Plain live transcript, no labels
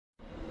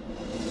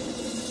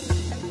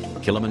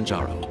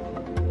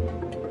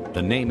Kilimanjaro.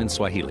 The name in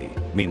Swahili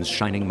means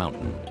shining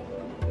mountain.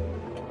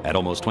 At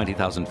almost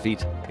 20,000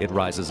 feet, it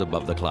rises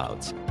above the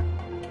clouds.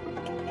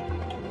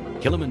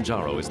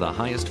 Kilimanjaro is the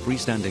highest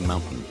freestanding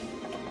mountain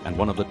and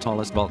one of the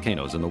tallest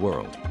volcanoes in the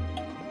world.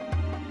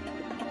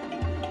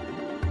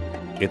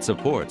 It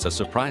supports a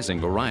surprising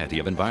variety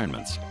of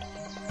environments,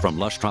 from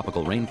lush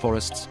tropical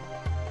rainforests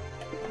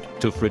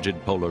to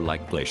frigid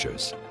polar-like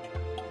glaciers.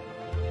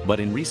 But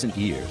in recent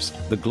years,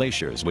 the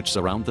glaciers which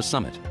surround the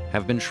summit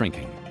have been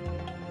shrinking.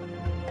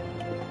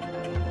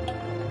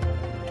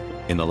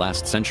 In the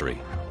last century,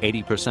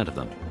 80% of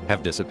them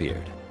have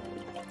disappeared.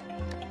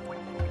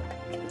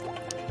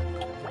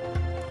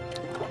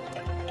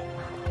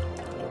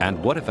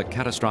 And what if a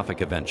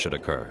catastrophic event should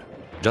occur,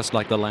 just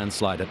like the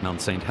landslide at Mount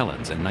St.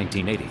 Helens in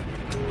 1980?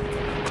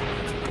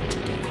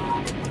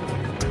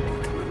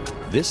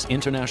 This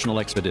international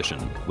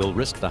expedition will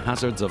risk the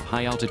hazards of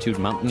high-altitude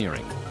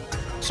mountaineering,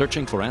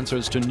 searching for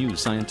answers to new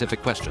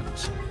scientific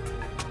questions.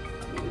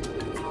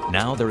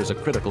 Now there is a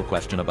critical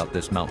question about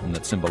this mountain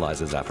that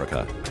symbolizes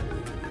Africa.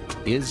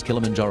 Is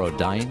Kilimanjaro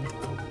dying?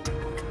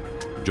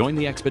 Join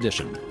the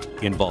expedition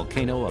in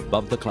Volcano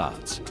Above the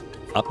Clouds,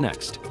 up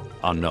next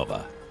on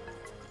Nova.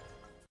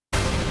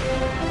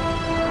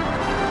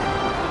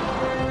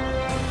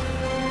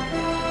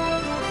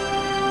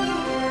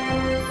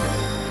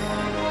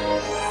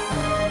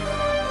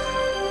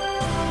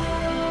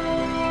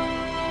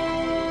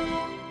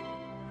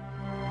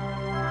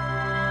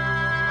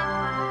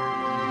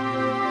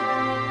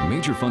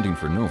 Major funding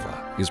for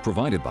Nova is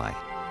provided by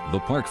the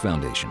Park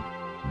Foundation,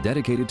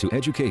 dedicated to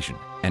education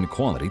and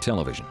quality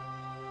television.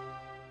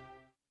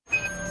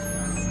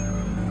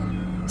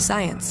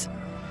 Science.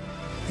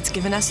 It's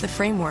given us the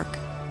framework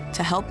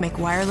to help make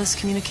wireless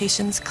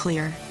communications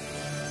clear.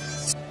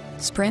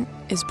 Sprint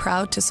is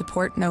proud to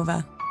support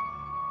Nova.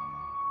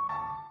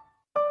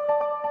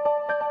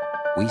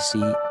 We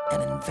see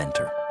an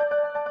inventor.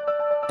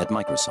 At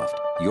Microsoft,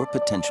 your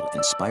potential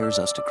inspires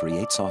us to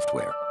create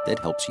software that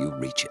helps you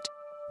reach it.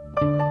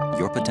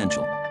 Your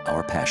potential,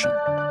 our passion.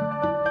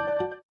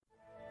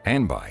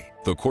 And by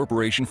the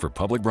Corporation for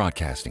Public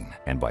Broadcasting,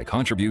 and by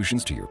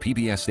contributions to your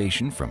PBS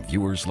station from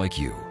viewers like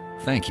you.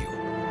 Thank you.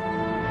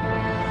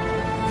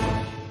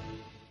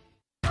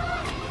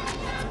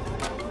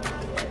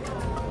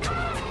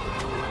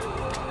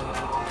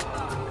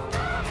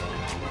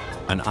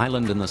 An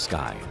island in the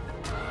sky,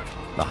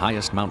 the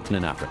highest mountain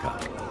in Africa,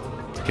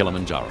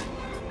 Kilimanjaro.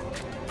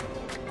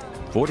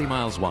 40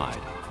 miles wide,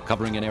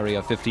 covering an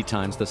area 50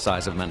 times the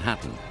size of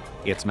Manhattan,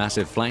 its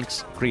massive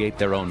flanks create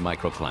their own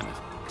microclimate.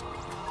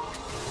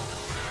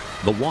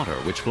 The water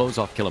which flows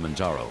off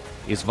Kilimanjaro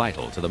is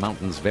vital to the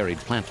mountain's varied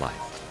plant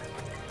life.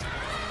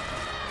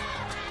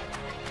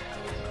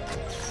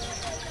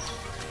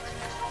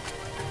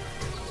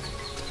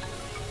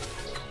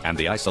 And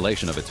the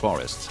isolation of its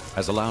forests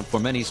has allowed for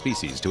many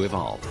species to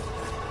evolve.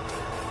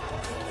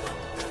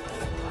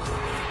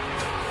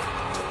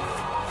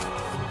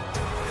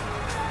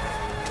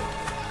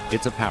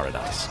 It's a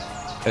paradise,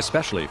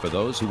 especially for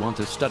those who want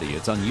to study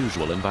its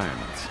unusual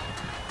environments.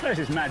 This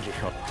is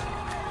magical.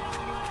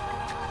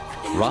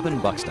 Robin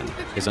Buxton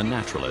is a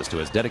naturalist who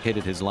has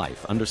dedicated his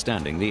life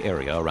understanding the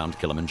area around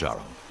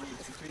Kilimanjaro.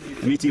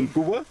 Meeting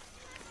Mpuwa.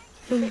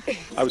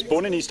 I was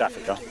born in East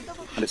Africa,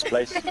 and it's a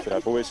place that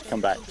I've always come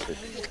back to.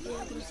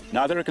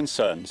 Now there are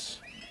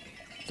concerns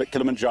that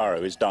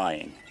Kilimanjaro is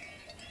dying,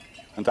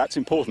 and that's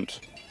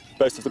important,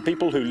 both for the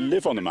people who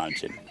live on the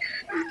mountain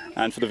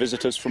and for the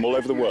visitors from all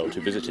over the world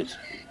who visit it.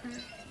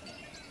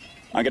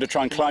 I'm going to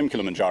try and climb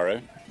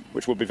Kilimanjaro,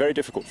 which will be very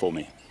difficult for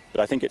me,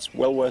 but I think it's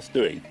well worth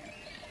doing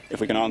if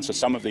we can answer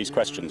some of these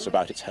questions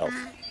about its health.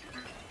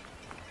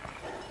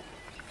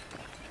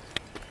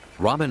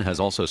 Robin has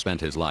also spent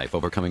his life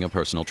overcoming a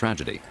personal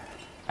tragedy.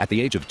 At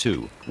the age of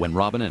 2, when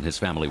Robin and his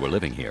family were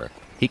living here,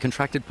 he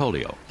contracted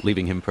polio,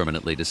 leaving him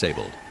permanently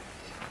disabled.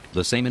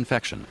 The same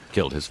infection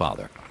killed his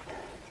father.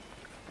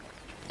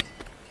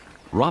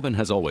 Robin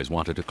has always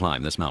wanted to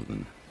climb this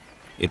mountain.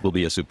 It will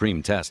be a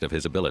supreme test of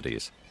his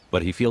abilities,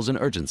 but he feels an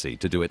urgency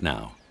to do it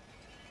now.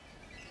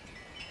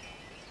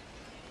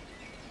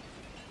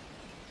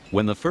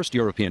 When the first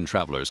European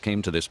travelers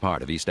came to this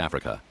part of East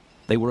Africa,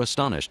 they were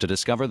astonished to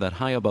discover that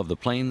high above the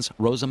plains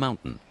rose a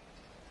mountain.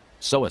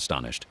 So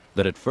astonished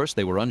that at first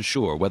they were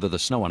unsure whether the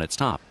snow on its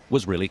top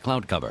was really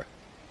cloud cover.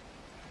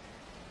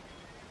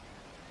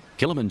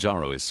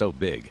 Kilimanjaro is so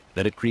big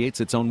that it creates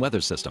its own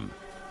weather system.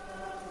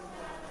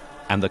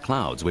 And the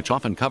clouds, which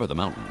often cover the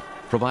mountain,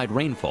 provide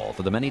rainfall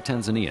for the many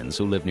Tanzanians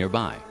who live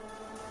nearby.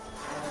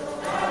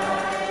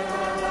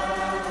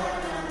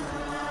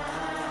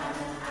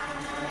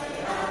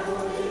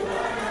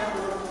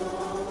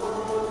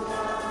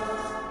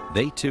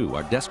 They too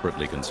are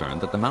desperately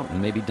concerned that the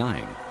mountain may be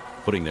dying,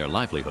 putting their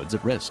livelihoods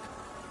at risk.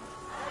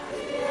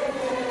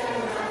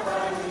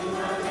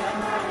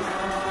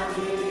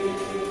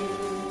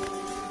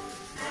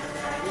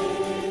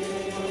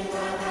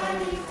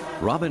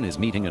 Robin is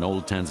meeting an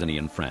old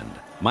Tanzanian friend,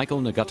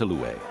 Michael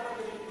Ngatalue.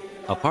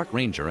 a park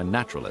ranger and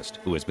naturalist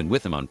who has been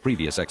with him on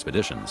previous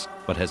expeditions,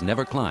 but has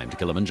never climbed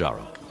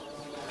Kilimanjaro.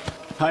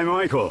 Hi,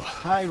 Michael.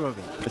 Hi,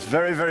 Robin. It's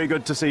very, very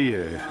good to see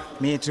you.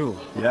 Me too.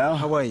 Yeah?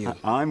 How are you?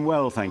 I'm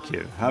well, thank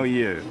you. How are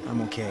you?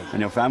 I'm okay.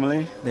 And your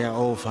family? They are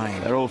all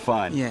fine. They're all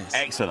fine? Yes.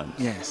 Excellent.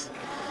 Yes.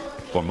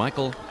 For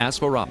Michael, as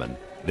for Robin,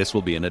 this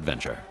will be an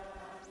adventure.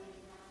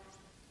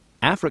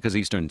 Africa's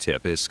eastern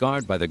tip is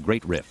scarred by the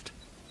Great Rift,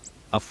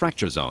 a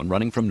fracture zone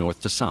running from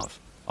north to south.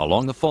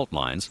 Along the fault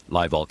lines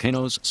lie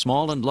volcanoes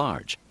small and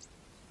large.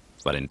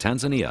 But in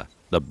Tanzania,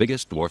 the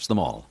biggest dwarfs them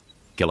all,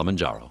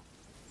 Kilimanjaro.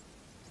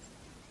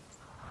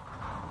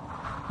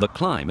 The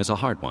climb is a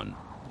hard one.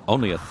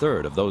 Only a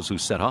third of those who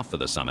set off for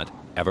the summit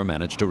ever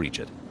manage to reach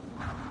it.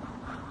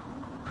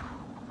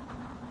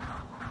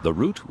 The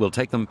route will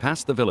take them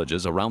past the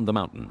villages around the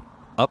mountain,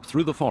 up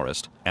through the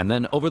forest, and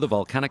then over the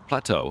volcanic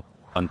plateau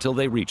until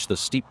they reach the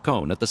steep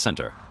cone at the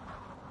center.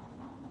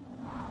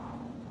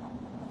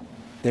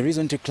 The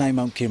reason to climb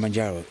Mount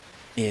Kilimanjaro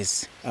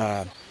is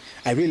I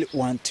really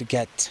want to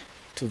get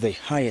to the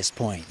highest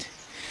point.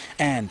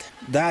 And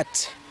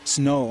that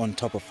snow on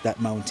top of that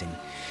mountain,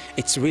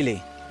 it's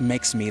really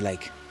makes me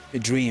like a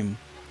dream.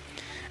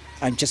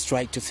 I'm just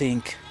trying to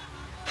think,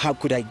 how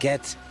could I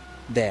get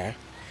there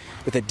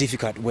with the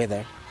difficult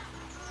weather?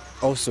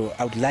 Also,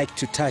 I would like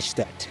to touch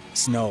that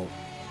snow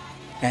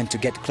and to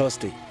get close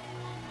to it.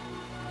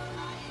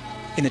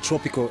 In a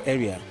tropical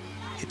area,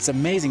 it's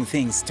amazing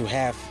things to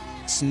have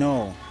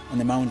snow on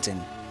the mountain.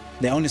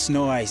 The only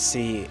snow I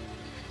see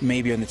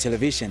maybe on the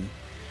television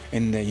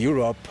in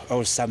Europe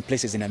or some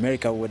places in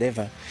America or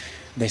whatever,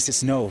 there's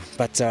snow.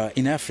 But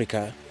in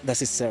Africa,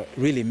 that is a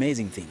really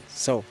amazing thing.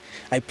 So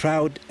I'm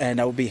proud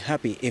and I will be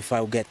happy if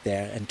I'll get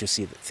there and to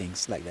see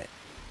things like that.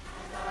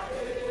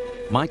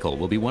 Michael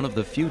will be one of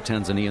the few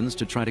Tanzanians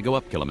to try to go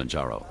up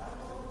Kilimanjaro.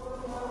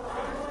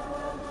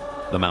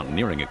 The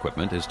mountaineering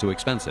equipment is too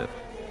expensive.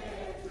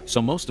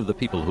 So most of the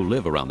people who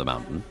live around the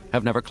mountain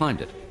have never climbed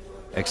it,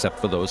 except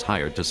for those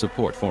hired to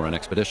support foreign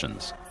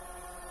expeditions.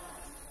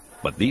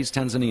 But these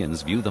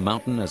Tanzanians view the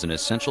mountain as an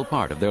essential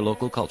part of their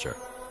local culture,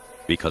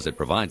 because it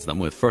provides them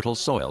with fertile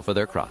soil for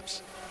their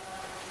crops.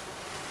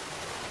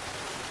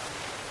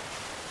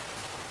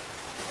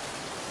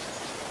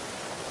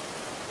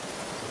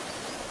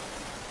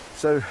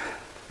 So,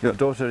 your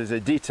daughter is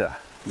Edita.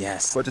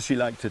 Yes. What does she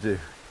like to do?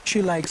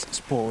 She likes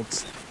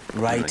sports,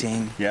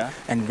 writing, Yeah?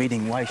 and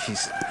reading. Why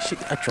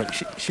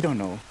she don't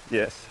know.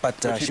 Yes. But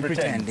she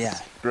pretends, yeah.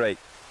 Great.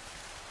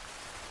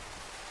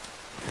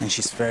 And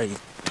she's very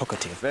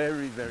talkative.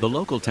 Very, very. The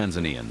local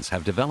Tanzanians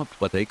have developed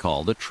what they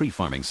call the tree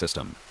farming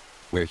system,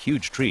 where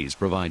huge trees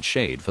provide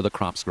shade for the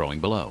crops growing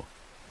below.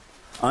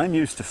 I'm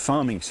used to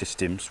farming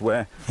systems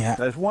where Yeah.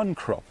 there's one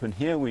crop, and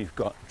here we've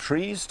got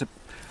trees to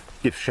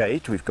give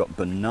shade, we've got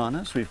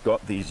bananas, we've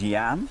got these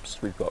yams,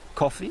 we've got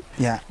coffee.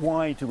 Yeah.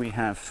 Why do we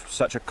have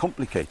such a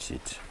complicated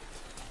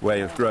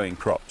way of growing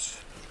crops?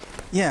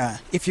 Yeah,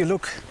 if you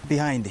look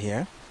behind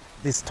here,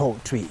 this tall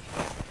tree,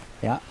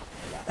 yeah,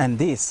 and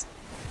this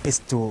is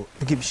to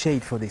give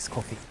shade for this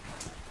coffee.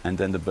 And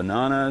then the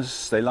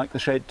bananas, they like the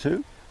shade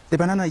too? The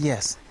banana,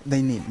 yes,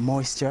 they need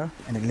moisture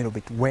and a little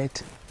bit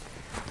wet,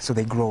 so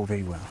they grow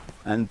very well.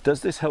 And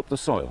does this help the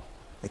soil?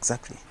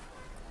 Exactly.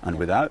 And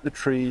without the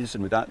trees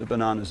and without the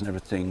bananas and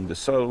everything, the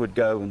soil would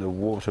go and the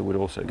water would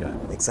also go.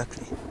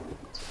 Exactly.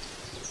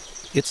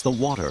 It's the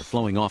water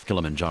flowing off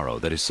Kilimanjaro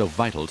that is so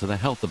vital to the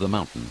health of the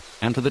mountain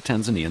and to the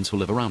Tanzanians who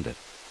live around it.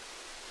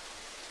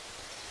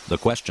 The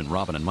question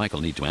Robin and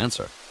Michael need to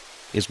answer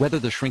is whether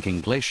the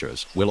shrinking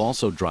glaciers will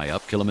also dry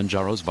up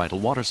Kilimanjaro's vital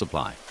water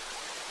supply.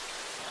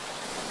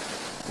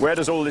 Where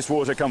does all this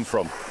water come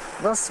from?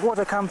 This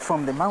water comes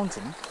from the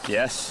mountain.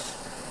 Yes.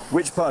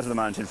 Which part of the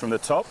mountain? From the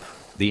top?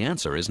 The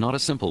answer is not a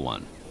simple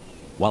one.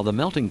 While the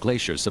melting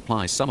glaciers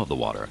supply some of the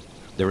water,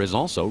 there is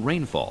also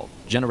rainfall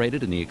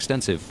generated in the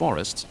extensive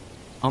forests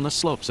on the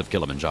slopes of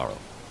Kilimanjaro.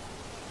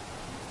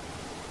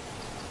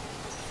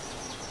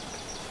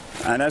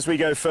 And as we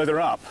go further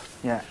up,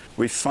 Yeah.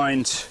 we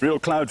find real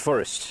cloud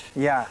forest.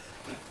 Yeah.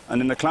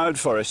 And in the cloud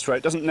forest, where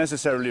it doesn't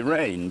necessarily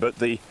rain, but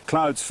the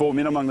clouds form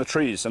in among the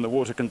trees and the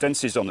water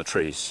condenses on the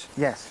trees.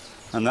 Yes.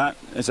 And that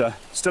is a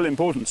still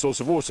important source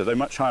of water, though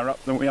much higher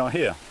up than we are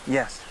here.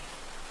 Yes.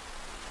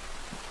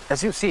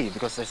 As you see,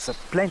 because there's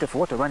plenty of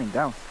water running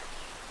down.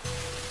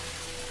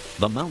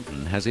 The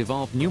mountain has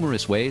evolved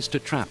numerous ways to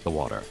trap the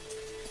water.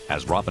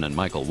 As Robin and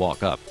Michael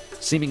walk up,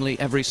 seemingly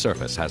every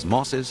surface has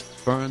mosses,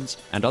 ferns,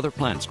 and other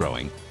plants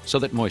growing so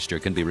that moisture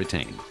can be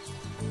retained.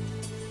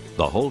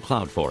 The whole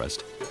cloud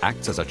forest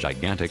acts as a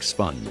gigantic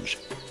sponge,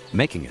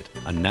 making it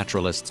a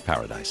naturalist's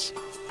paradise.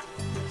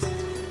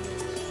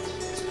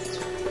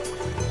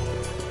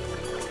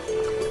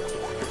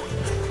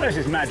 This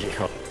is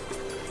magical.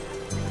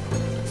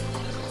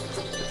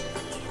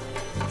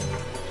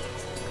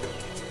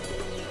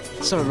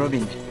 So,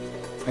 Robin,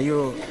 are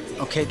you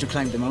okay to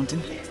climb the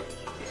mountain?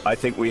 I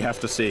think we have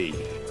to see.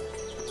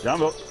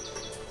 Jumbo.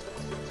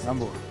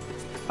 Rambo.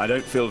 I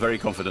don't feel very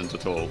confident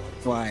at all,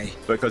 Why?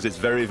 because it's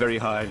very, very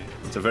high.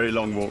 It's a very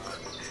long walk.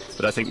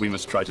 But I think we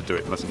must try to do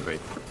it, mustn't we?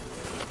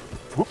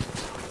 Whoop.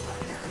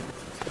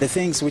 The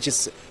things which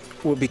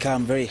will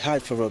become very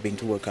hard for Robin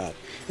to work out.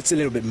 It's a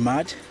little bit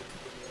mud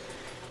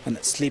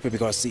and sleepy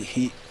because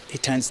he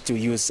tends to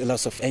use a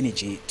lot of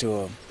energy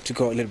to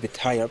go a little bit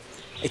higher up.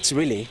 It's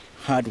really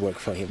hard work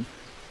for him.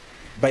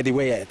 By the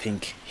way, I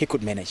think he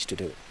could manage to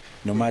do it,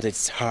 no matter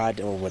it's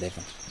hard or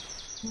whatever.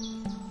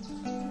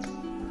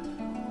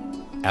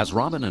 As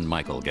Robin and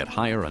Michael get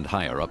higher and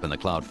higher up in the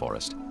cloud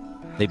forest,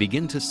 they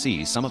begin to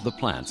see some of the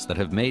plants that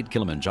have made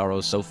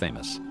Kilimanjaro so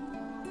famous.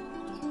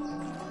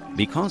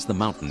 Because the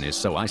mountain is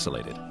so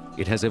isolated,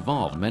 it has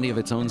evolved many of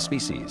its own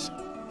species.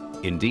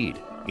 Indeed,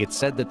 it's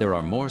said that there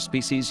are more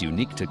species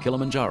unique to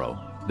Kilimanjaro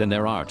than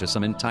there are to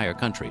some entire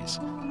countries.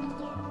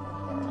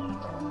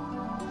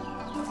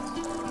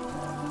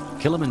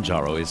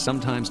 Kilimanjaro is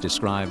sometimes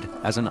described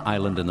as an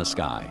island in the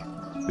sky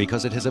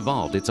because it has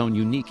evolved its own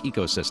unique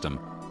ecosystem,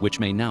 which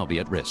may now be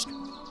at risk.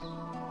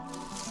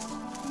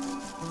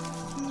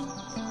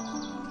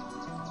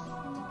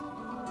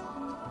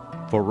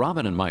 For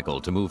Robin and Michael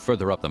to move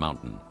further up the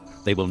mountain,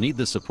 they will need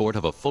the support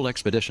of a full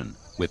expedition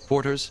with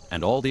porters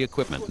and all the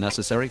equipment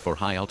necessary for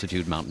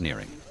high-altitude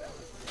mountaineering.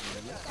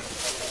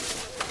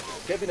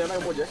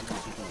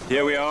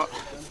 Here we are,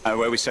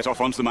 where we set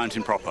off onto the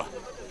mountain proper.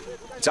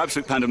 It's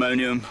absolute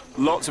pandemonium,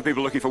 lots of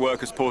people looking for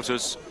work as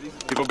porters,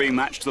 people being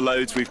matched to the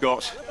loads we've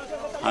got,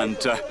 and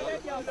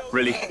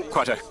really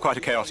quite a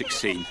chaotic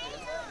scene.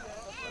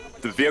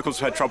 The vehicles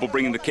have had trouble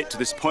bringing the kit to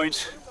this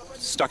point,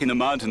 stuck in the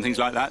mud and things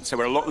like that, so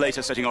we're a lot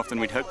later setting off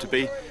than we'd hoped to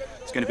be.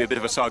 It's going to be a bit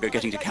of a saga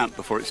getting to camp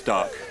before it's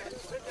dark.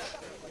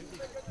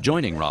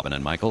 Joining Robin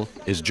and Michael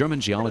is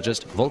German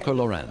geologist Volker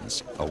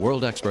Lorenz, a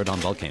world expert on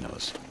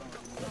volcanoes.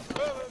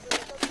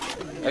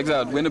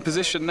 Exactly. We're in a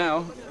position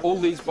now, all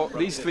these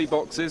 3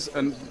 boxes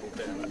and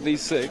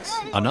these 6.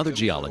 Another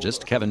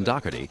geologist, Kevin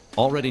Doherty,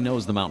 already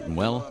knows the mountain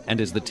well and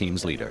is the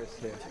team's leader.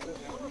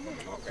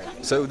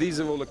 So these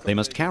are all the... They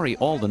must carry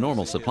all the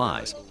normal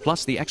supplies,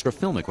 plus the extra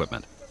film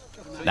equipment.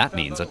 That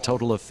means a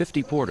total of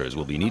 50 porters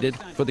will be needed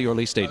for the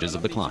early stages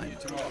of the climb.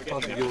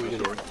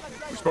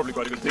 It's probably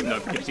quite a good thing,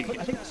 though, for getting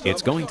it.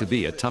 It's going to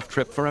be a tough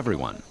trip for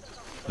everyone.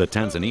 The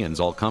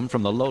Tanzanians all come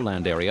from the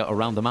lowland area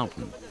around the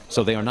mountain,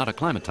 so they are not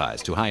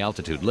acclimatized to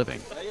high-altitude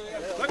living.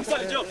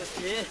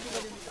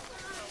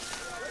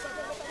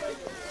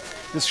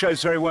 This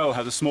shows very well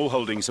how the small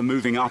holdings are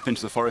moving up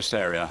into the forest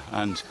area,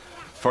 and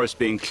forest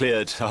being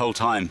cleared the whole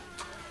time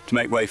to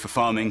make way for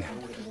farming.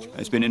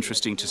 It's been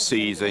interesting to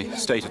see the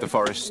state of the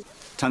forest.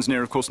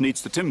 Tanzania, of course,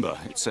 needs the timber.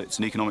 It's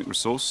an economic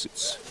resource.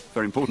 It's a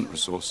very important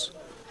resource.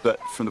 But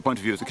from the point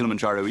of view of the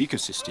Kilimanjaro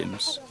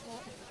ecosystems,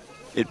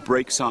 it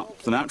breaks up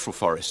the natural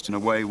forest in a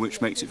way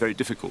which makes it very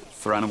difficult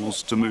for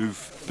animals to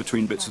move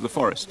between bits of the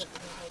forest.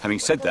 Having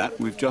said that,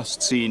 we've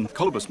just seen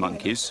colobus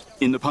monkeys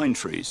in the pine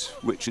trees,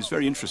 which is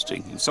very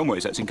interesting. In some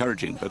ways that's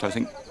encouraging, but I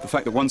think the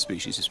fact that one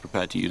species is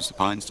prepared to use the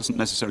pines doesn't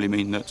necessarily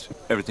mean that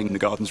everything in the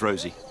garden's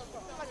rosy.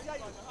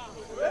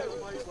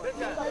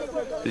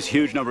 There's a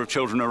huge number of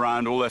children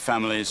around, all their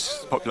families,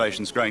 the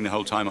population's growing the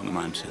whole time on the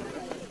mountain.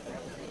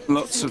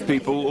 Lots of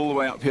people all the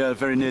way up here,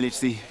 very nearly to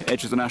the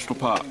edge of the national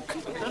park.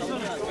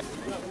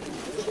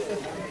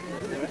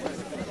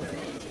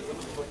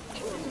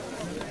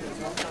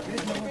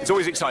 It's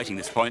always exciting,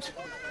 this point,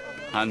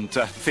 and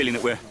the feeling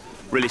that we're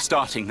really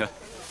starting the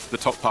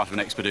top part of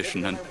an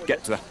expedition and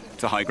get to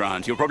the high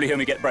ground. You'll probably hear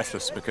me get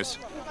breathless because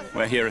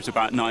we're here at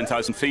about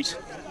 9,000 feet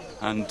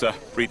and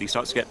breathing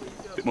starts to get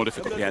a bit more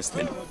difficult. Yes,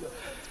 then.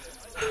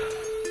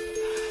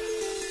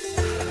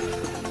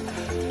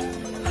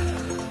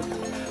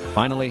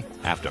 Finally,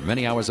 after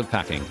many hours of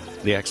packing,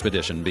 the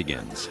expedition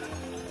begins.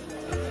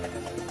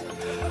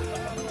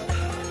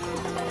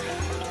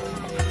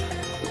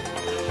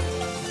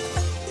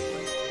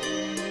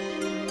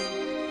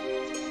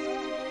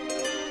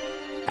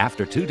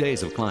 After 2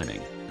 days of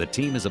climbing, the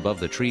team is above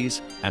the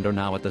trees and are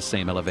now at the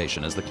same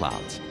elevation as the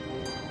clouds.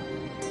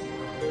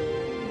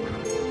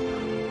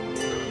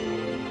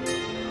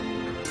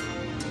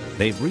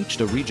 They've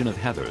reached a region of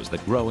heathers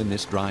that grow in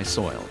this dry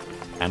soil,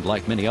 and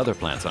like many other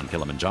plants on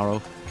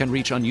Kilimanjaro, can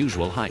reach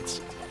unusual heights.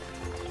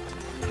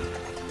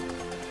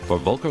 For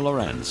Volker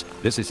Lorenz,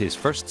 this is his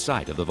first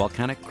sight of the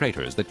volcanic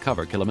craters that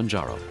cover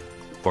Kilimanjaro.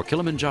 For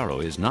Kilimanjaro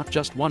is not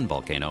just one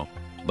volcano,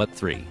 but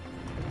 3.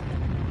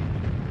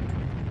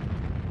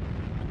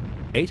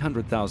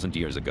 800,000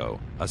 years ago,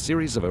 a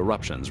series of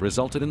eruptions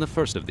resulted in the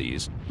first of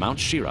these, Mount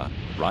Shira,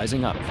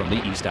 rising up from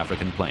the East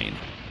African plain.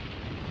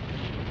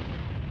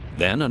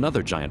 Then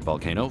another giant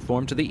volcano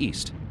formed to the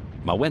east,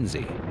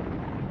 Mawenzi.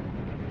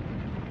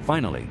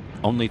 Finally,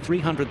 only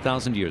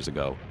 300,000 years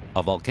ago,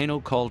 a volcano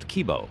called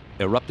Kibo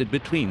erupted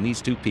between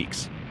these 2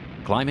 peaks,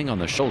 climbing on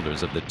the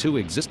shoulders of the 2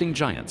 existing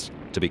giants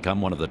to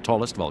become one of the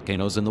tallest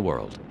volcanoes in the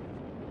world.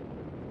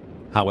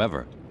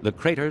 However, the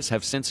craters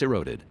have since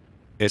eroded,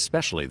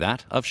 especially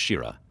that of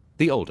Shira,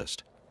 the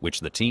oldest, which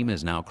the team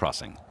is now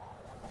crossing.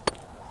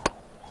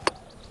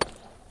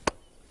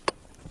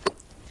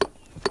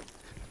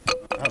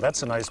 Oh,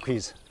 that's a nice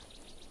piece.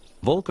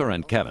 Volker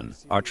and Kevin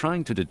are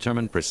trying to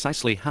determine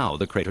precisely how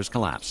the craters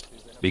collapsed,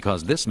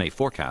 because this may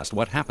forecast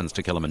what happens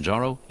to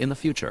Kilimanjaro in the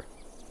future.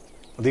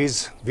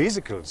 These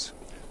vesicles,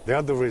 they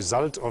are the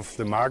result of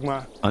the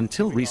magma.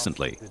 Until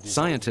recently,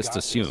 scientists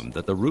assumed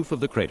that the roof of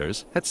the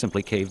craters had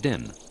simply caved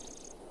in.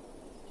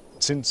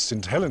 Since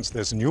St. Helens,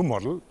 there's a new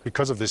model.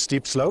 Because of the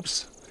steep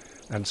slopes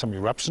and some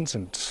eruptions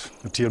and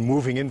material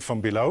moving in from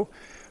below,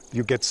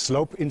 you get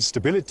slope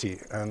instability,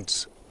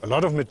 and a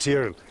lot of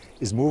material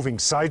is moving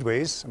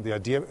sideways, and the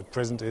idea at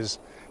present is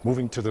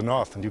moving to the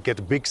north, and you get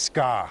a big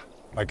scar,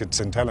 like at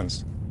St.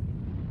 Helens.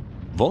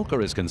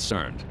 Volker is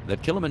concerned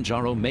that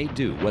Kilimanjaro may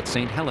do what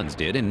St. Helens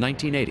did in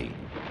 1980,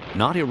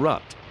 not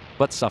erupt,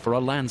 but suffer a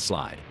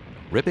landslide,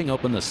 ripping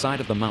open the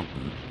side of the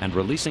mountain and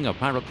releasing a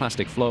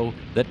pyroclastic flow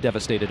that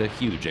devastated a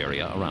huge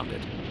area around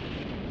it.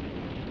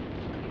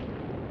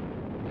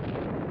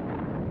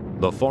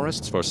 The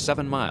forests for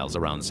 7 miles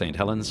around St.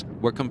 Helens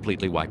were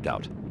completely wiped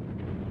out.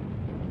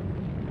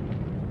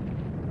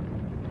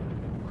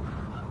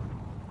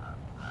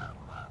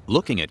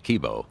 Looking at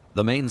Kibo,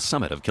 the main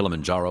summit of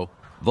Kilimanjaro,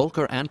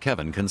 Volker and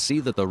Kevin can see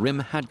that the rim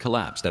had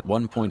collapsed at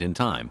one point in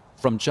time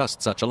from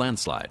just such a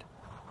landslide.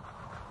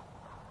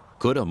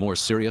 Could a more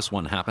serious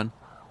one happen?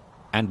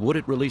 And would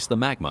it release the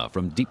magma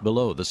from deep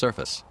below the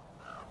surface?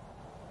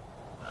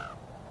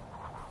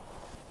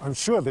 I'm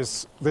sure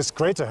this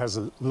crater has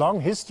a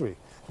long history.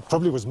 It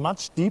probably was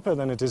much deeper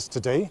than it is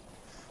today,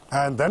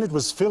 and then it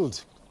was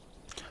filled.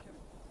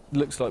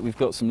 Looks like we've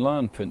got some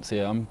lion prints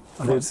here. I'm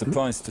quite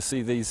surprised to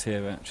see these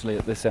here actually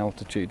at this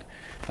altitude.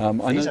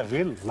 These are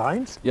real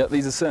lions? Yeah,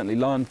 these are certainly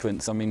lion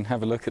prints. I mean,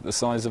 have a look at the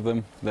size of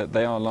them.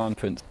 They are lion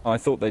prints. I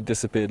thought they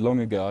disappeared long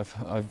ago.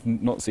 I've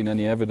not seen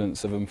any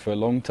evidence of them for a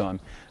long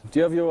time. Do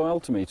you have your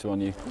altimeter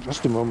on you?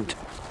 Just a moment.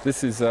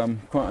 This is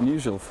quite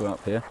unusual for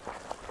up here,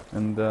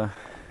 and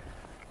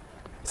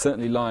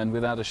certainly lion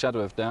without a shadow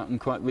of doubt, and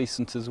quite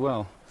recent as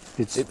well.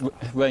 It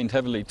rained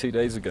heavily 2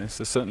 days ago,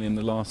 so certainly in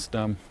the last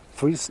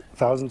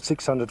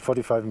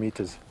 3,645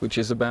 meters. which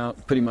is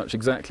about pretty much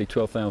exactly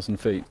 12,000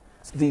 feet.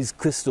 These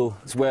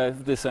crystals where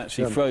this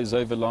actually froze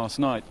over last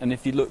night, and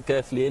if you look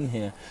carefully in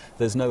here,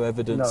 there's no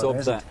evidence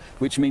of that,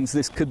 which means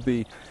this could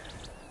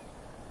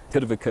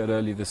have occurred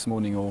early this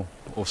morning, or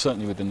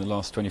certainly within the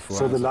last 24 hours.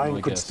 So the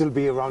lion could still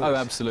be around? Oh,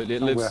 absolutely.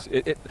 It lives.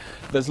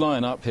 There's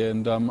lion up here,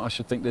 and I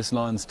should think this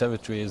lion's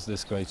territory is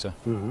this crater.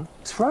 Mm-hmm.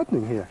 It's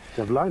frightening here.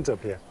 They have lions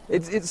up here.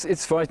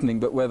 It's frightening,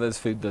 but where there's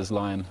food, there's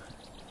lion.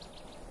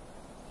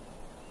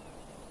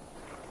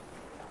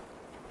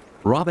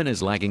 Robin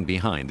is lagging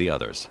behind the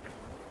others.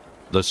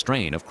 The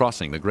strain of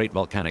crossing the great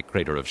volcanic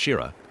crater of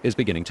Shira is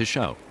beginning to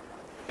show.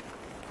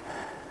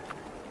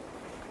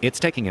 It's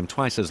taking him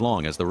twice as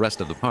long as the rest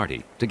of the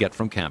party to get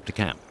from camp to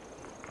camp,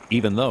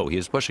 even though he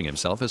is pushing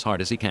himself as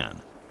hard as he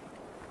can.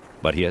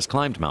 But he has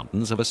climbed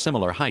mountains of a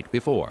similar height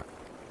before,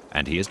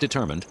 and he is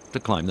determined to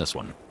climb this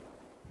one.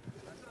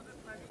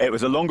 It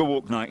was a longer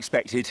walk than I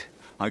expected.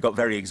 I got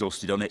very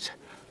exhausted on it.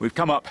 We've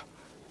come up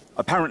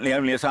apparently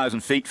only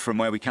 1,000 feet from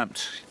where we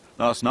camped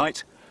last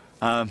night,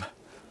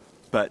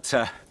 but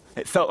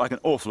it felt like an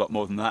awful lot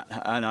more than that,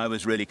 and I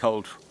was really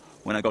cold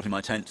when I got in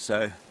my tent,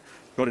 so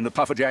got in the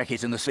puffer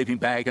jacket and the sleeping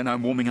bag, and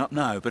I'm warming up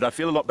now, but I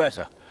feel a lot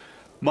better.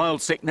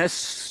 Mild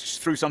sickness,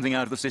 threw something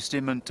out of the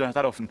system, and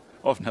that often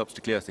helps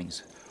to clear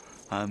things.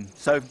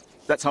 So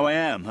that's how I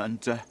am, and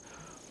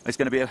it's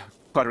going to be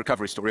quite a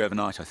recovery story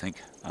overnight, I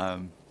think.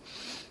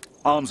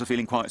 Arms are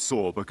feeling quite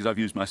sore because I've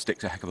used my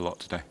sticks a heck of a lot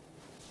today.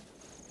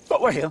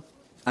 But we're here,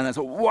 and there's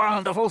a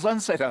wonderful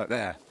sunset out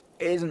there.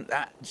 Isn't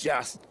that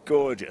just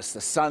gorgeous?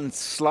 The sun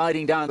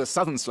sliding down the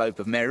southern slope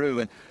of Meru,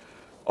 and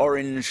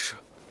orange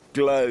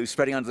glow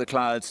spreading under the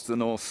clouds to the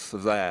north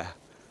of there.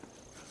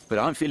 But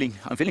I'm feeling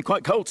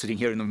quite cold sitting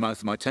here in the mouth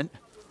of my tent,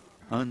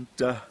 and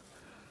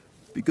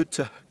be good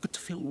to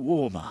feel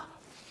warmer.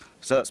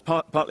 So that's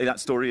partly that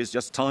story is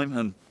just time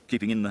and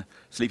keeping in the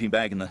sleeping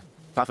bag and the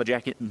puffer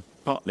jacket, and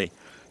partly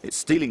it's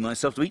steeling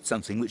myself to eat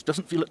something which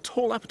doesn't feel at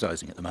all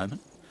appetizing at the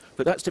moment.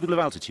 But that's typical of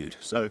altitude,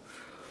 so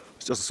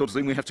it's just the sort of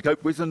thing we have to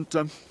cope with and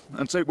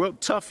say, well,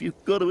 tough,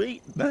 you've got to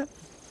eat, man.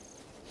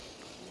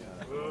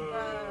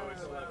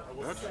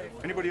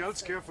 Anybody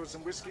else care for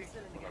some whiskey?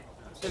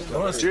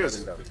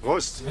 Cheers.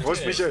 Prost,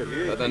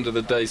 Michael. At the end of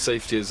the day,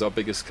 safety is our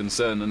biggest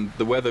concern, and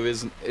the weather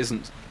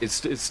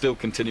it's still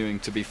continuing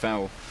to be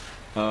foul.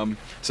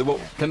 So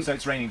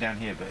it's raining down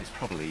here, but it's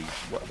probably,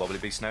 what will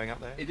it be, snowing up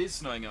there? It is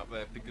snowing up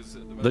there because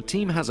The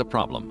team has a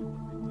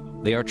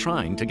problem. They are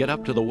trying to get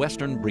up to the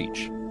western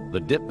breach, the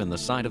dip in the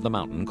side of the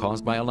mountain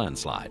caused by a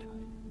landslide.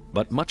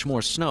 But much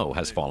more snow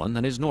has fallen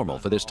than is normal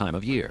for this time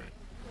of year.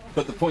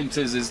 But the point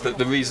is that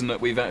the reason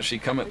that we've actually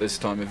come at this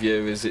time of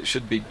year is there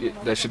should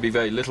be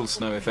very little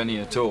snow, if any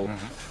at all.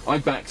 I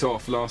backed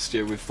off last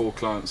year with 4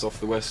 clients off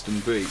the western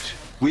breach.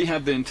 We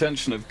had the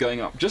intention of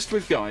going up, just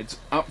with guides,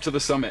 up to the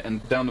summit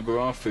and down the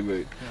Barafu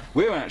route. Yeah.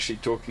 We're actually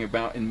talking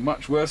about, in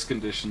much worse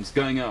conditions,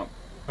 going up.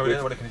 Oh, we don't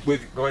know what we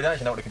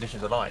actually know what the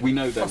conditions are like. We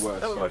know they're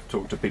worse. I've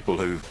talked to people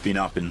who've been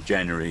up in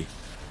January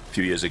a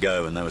few years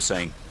ago, and they were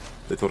saying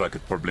they thought I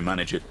could probably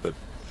manage it, but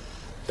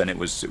then it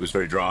was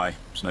very dry,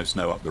 no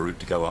snow up the route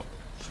to go up.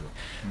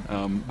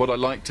 What I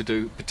like to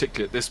do,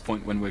 particularly at this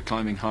point when we're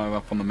climbing higher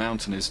up on the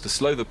mountain, is to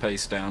slow the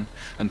pace down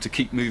and to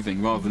keep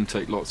moving rather than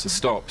take lots of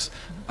stops,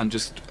 and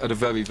just at a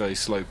very, very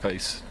slow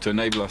pace to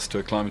enable us to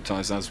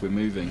acclimatise as we're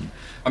moving.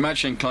 I'm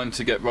actually inclined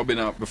to get Robin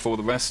up before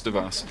the rest of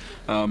us,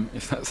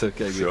 if that's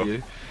okay with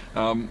you.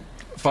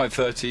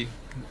 5:30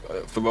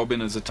 for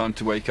Robin as a time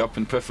to wake up,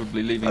 and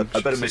preferably leaving. I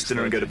better miss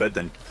dinner and go to bed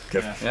then,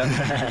 Kev.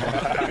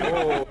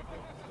 Yeah.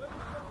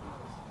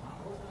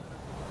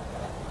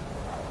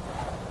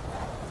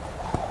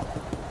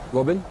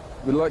 Robin,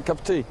 would you like a cup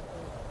of tea?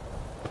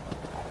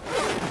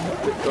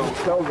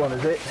 Cold one,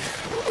 is it?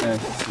 Yeah,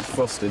 it's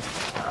frosted.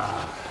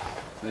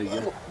 There you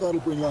go.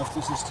 That'll bring you off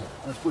the system.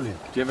 That's brilliant.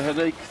 Do you have a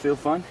headache? Feel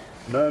fine?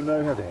 No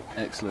headache.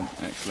 Excellent,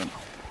 excellent.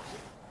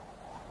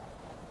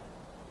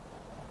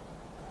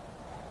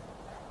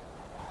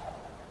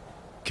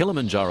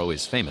 Kilimanjaro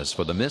is famous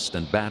for the mist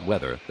and bad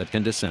weather that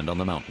can descend on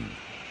the mountain.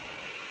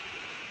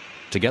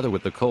 Together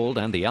with the cold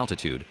and the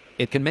altitude,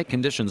 it can make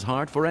conditions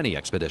hard for any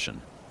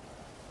expedition.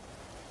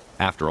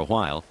 After a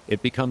while,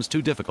 it becomes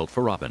too difficult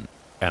for Robin,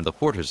 and the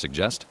porters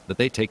suggest that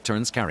they take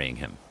turns carrying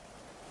him.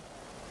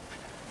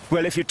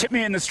 Well, if you tip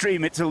me in the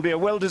stream, it'll be a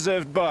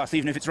well-deserved bath,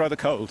 even if it's rather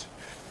cold.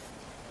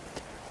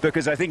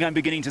 Because I think I'm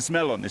beginning to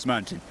smell on this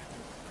mountain.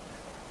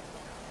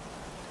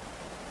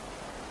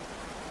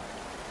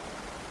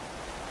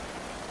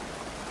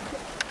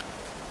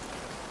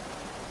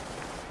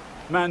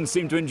 Man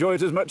seemed to enjoy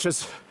it as much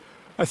as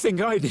I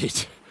think I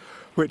did,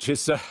 which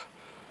is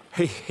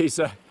he's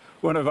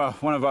one of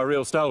our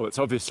real stalwarts,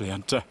 obviously,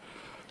 and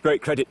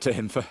great credit to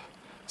him for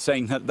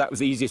saying that that was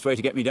the easiest way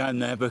to get me down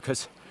there,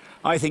 because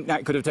I think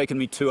that could have taken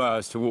me 2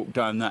 hours to walk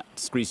down that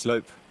scree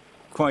slope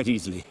quite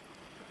easily.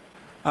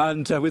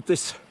 And with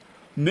this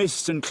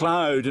mist and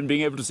cloud and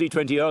being able to see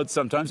 20 yards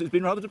sometimes, it's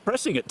been rather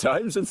depressing at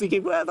times, and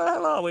thinking, where the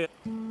hell are we?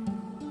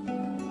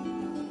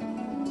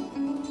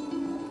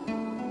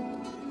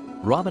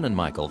 Robin and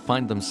Michael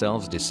find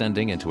themselves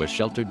descending into a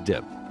sheltered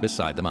dip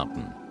beside the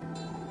mountain.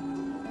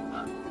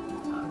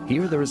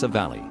 Here there is a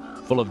valley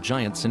full of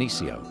giant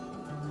senecio,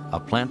 a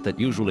plant that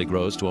usually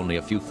grows to only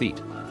a few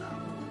feet,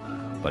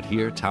 but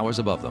here towers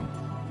above them.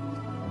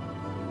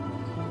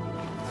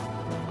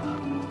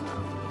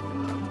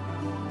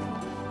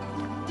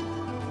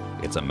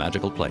 It's a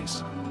magical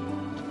place.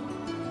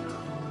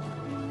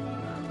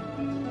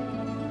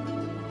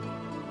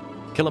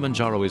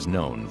 Kilimanjaro is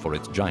known for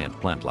its giant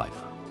plant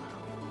life.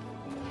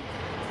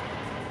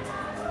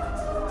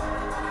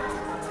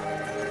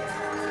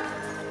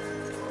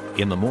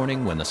 In the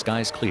morning, when the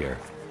sky's clear,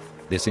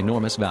 this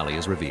enormous valley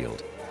is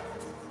revealed.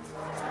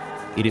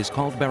 It is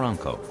called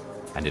Barranco,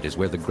 and it is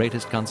where the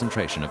greatest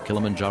concentration of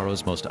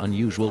Kilimanjaro's most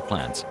unusual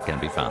plants can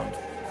be found.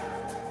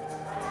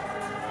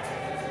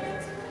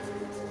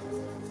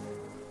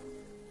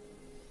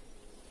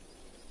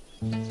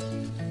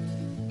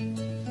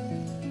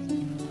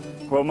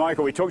 Well,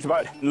 Michael, we talked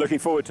about looking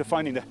forward to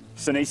finding the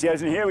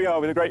senecios, and here we are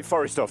with a great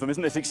forest of them.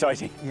 Isn't this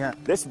exciting? Yeah.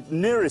 This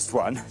nearest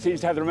one seems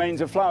to have the remains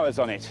of flowers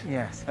on it.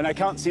 Yes. And I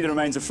can't see the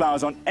remains of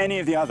flowers on any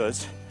of the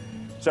others.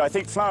 So I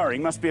think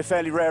flowering must be a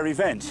fairly rare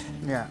event.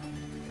 Yeah.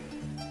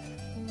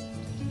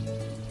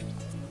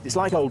 It's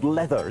like old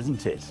leather,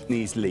 isn't it?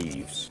 These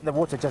leaves. The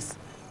water just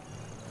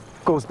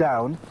goes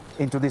down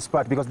into this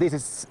part, because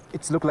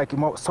it's look like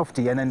more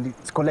softy, and then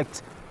it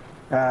collects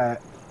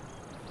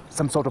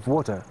some sort of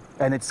water,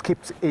 and it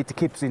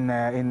keeps in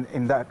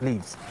that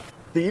leaves.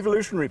 The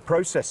evolutionary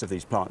process of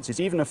these plants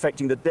is even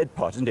affecting the dead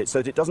part, isn't it? So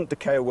that it doesn't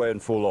decay away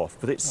and fall off,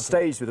 but it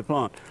stays with the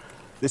plant.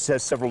 This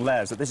has several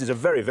layers. This is a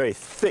very, very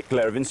thick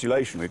layer of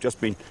insulation. We've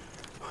just been...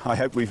 I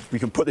hope we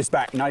can put this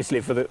back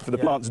nicely for the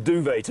plant's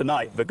duvet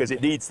tonight, because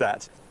it needs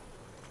that.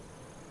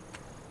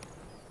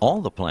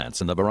 All the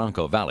plants in the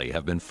Barranco Valley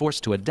have been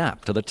forced to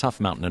adapt to the tough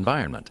mountain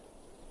environment.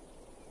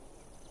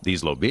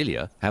 These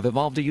lobelia have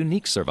evolved a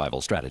unique survival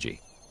strategy.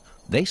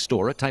 They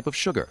store a type of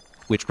sugar,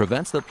 which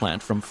prevents the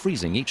plant from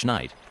freezing each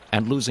night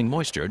and losing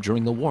moisture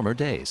during the warmer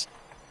days.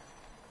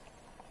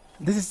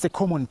 This is the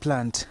common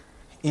plant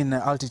in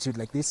altitude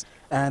like this,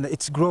 and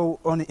it's grow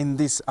only in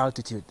this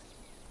altitude,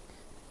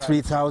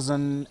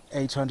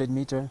 3,800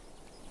 meters.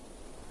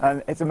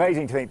 And it's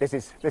amazing to think this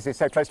is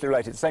so closely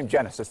related, the same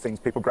genus as things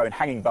people grow in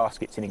hanging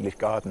baskets in English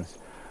gardens.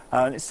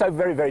 And it's so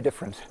very, very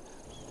different.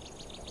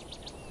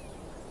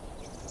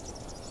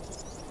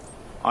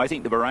 I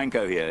think the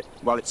Barranco here,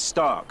 while it's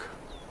stark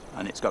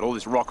and it's got all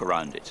this rock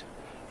around it,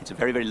 it's a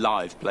very, very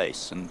live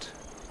place. And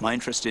my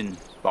interest in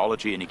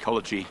biology and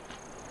ecology,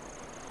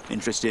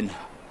 interest in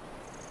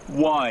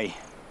why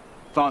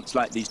plants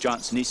like these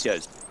giant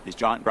senecios, these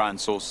giant ground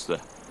source, the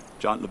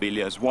giant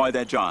lobelias, why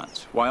they're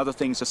giant, why other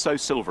things are so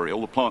silvery,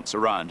 all the plants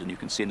around, and you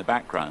can see in the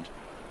background,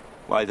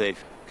 why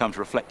they've come to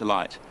reflect the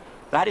light.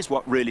 That is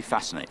what really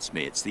fascinates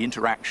me. It's the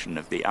interaction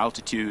of the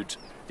altitude,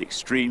 the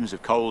extremes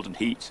of cold and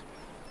heat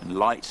and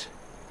light,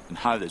 and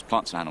how those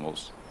plants and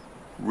animals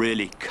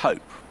really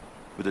cope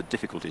with the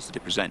difficulties that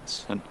it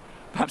presents. And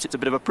perhaps it's a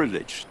bit of a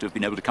privilege to have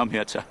been able to come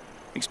here to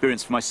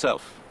experience for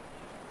myself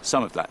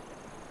some of that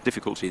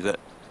difficulty that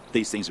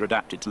these things are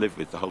adapted to live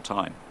with the whole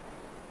time.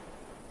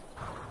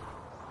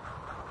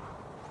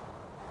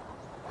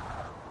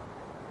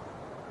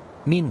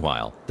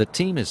 Meanwhile, the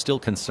team is still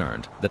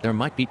concerned that there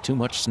might be too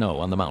much snow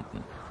on the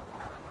mountain.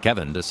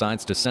 Kevin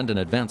decides to send an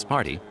advance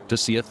party to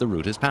see if the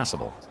route is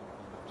passable.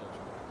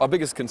 Our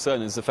biggest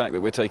concern is the fact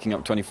that we're taking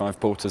up 25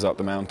 porters up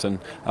the mountain,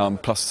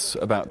 plus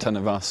about 10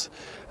 of us,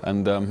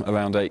 and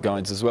around 8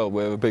 guides as well.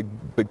 We're a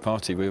big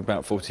party, we're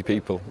about 40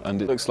 people,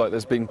 and it looks like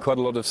there's been quite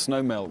a lot of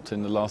snow melt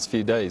in the last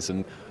few days,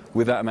 and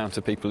with that amount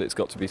of people it's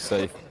got to be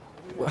safe.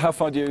 How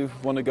far do you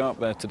want to go up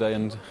there today,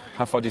 and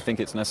how far do you think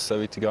it's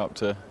necessary to go up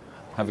to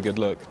have a good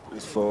look?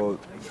 It's for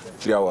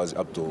 3 hours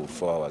up to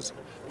 4 hours.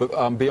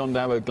 But beyond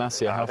our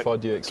glacier, how far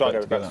do you expect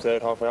to go? About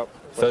third halfway up.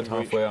 Third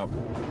halfway up.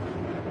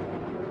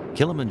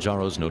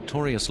 Kilimanjaro's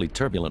notoriously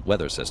turbulent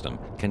weather system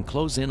can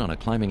close in on a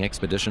climbing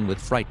expedition with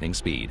frightening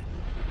speed.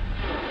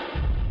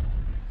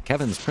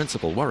 Kevin's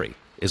principal worry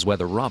is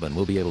whether Robin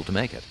will be able to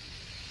make it.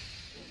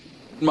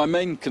 My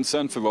main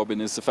concern for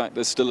Robin is the fact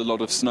there's still a lot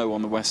of snow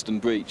on the western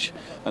breach,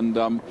 and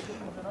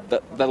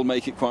that'll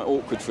make it quite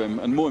awkward for him.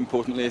 And more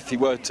importantly, if he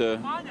were to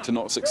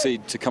not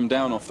succeed, to come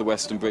down off the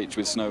western breach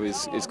with snow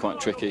is quite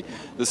tricky.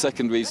 The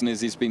second reason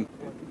is he's been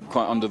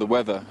quite under the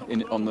weather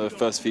on the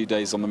first few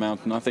days on the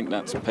mountain. I think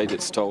that's paid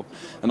its toll.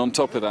 And on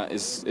top of that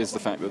is the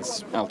fact that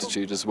it's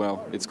altitude as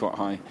well. It's quite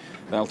high.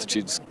 The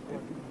altitude's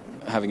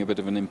having a bit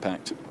of an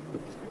impact.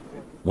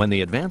 When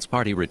the advance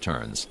party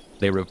returns,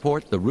 they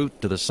report the route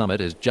to the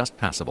summit is just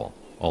passable,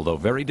 although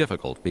very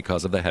difficult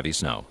because of the heavy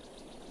snow.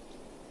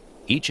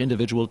 Each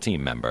individual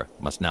team member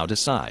must now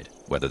decide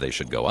whether they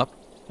should go up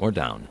or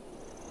down.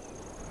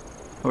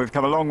 Well, we've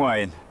come a long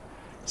way in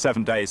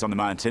 7 days on the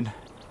mountain,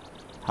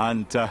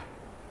 and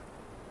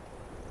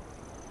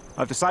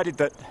I've decided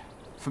that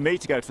for me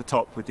to go to the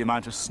top with the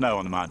amount of snow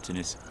on the mountain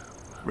is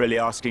really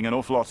asking an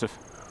awful lot of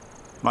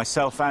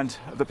myself and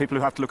the people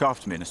who have to look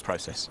after me in this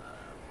process.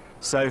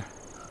 So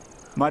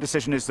my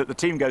decision is that the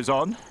team goes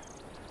on,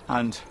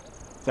 and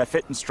they're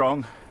fit and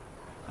strong,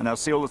 and they'll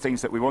see all the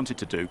things that we wanted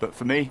to do. But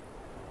for me,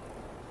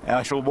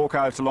 I shall walk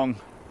out along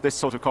this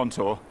sort of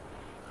contour,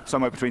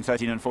 somewhere between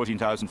 13,000 and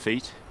 14,000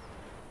 feet.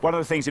 One of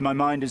the things in my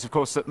mind is, of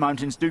course, that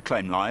mountains do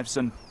claim lives,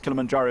 and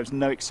Kilimanjaro is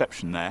no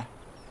exception there.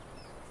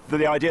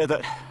 The idea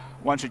that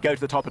one should go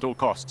to the top at all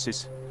costs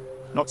is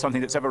not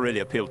something that's ever really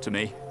appealed to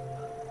me.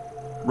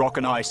 Rock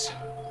and ice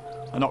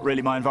are not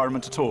really my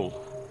environment at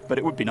all, but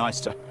it would be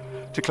nice to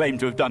claim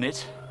to have done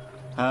it.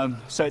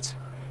 So it's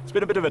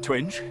been a bit of a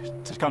twinge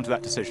to come to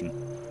that decision.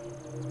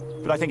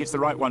 But I think it's the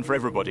right one for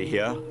everybody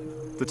here.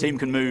 The team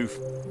can move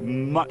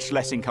much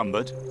less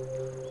encumbered.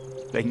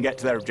 They can get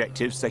to their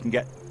objectives, they can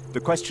get the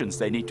questions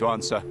they need to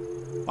answer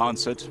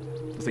answered,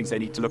 the things they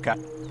need to look at,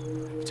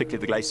 particularly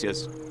the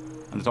glaciers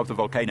and the top of the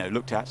volcano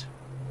looked at.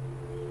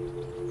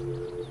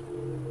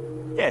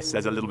 Yes,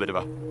 there's a little bit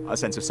of a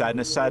sense of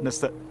sadness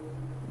that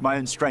my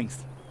own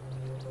strength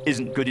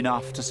isn't good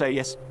enough to say,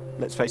 yes,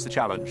 let's face the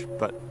challenge.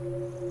 But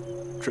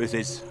truth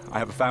is, I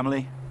have a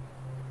family.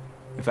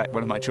 In fact,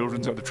 one of my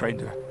children's on the train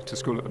to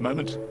school at the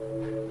moment.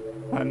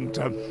 And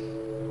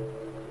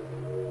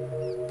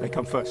they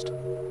come first.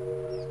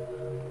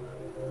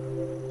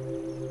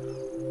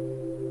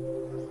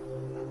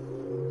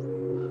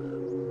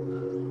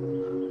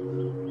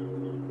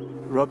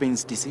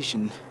 Robin's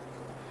decision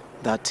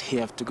that he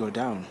have to go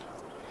down,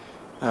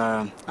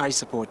 I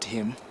support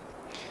him.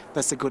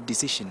 That's a good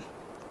decision.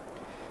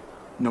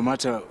 No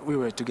matter, we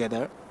were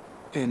together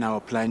in our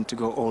plan to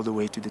go all the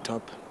way to the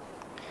top.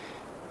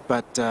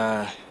 But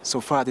so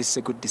far this is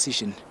a good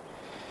decision.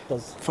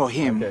 For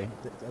him,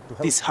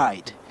 this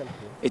height,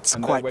 it's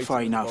quite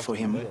far enough for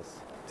him.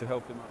 To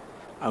help him.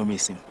 I'll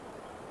miss him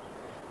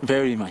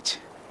very much.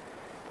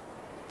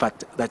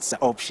 But that's the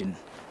option.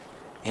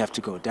 You have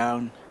to go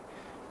down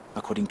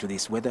according to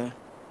this weather,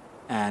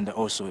 and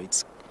also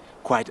it's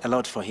quite a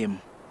lot for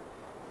him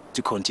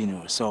to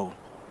continue. So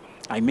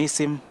I miss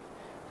him,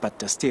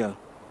 but still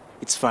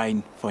it's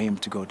fine for him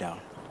to go down.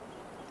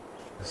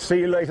 See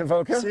you later,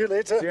 Volker. See you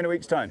later. See you in a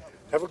week's time.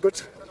 Have a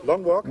good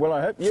long walk. Well,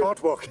 I hope you...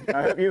 Short walk.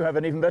 I hope you have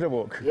an even better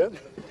walk. Yeah.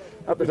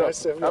 Up the top.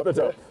 Nice to have you up the up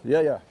top.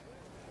 Yeah.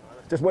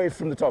 Just wave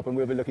from the top and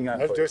we'll be looking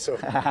out I'll for do you. so.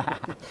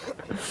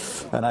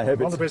 And I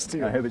hope All the best to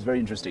you. I hope it's very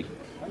interesting.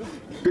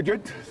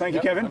 Good. Thank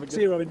you, Kevin.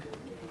 See you, Robin.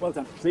 Well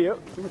done. See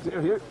you. See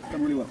you.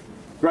 Done really well.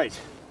 Great.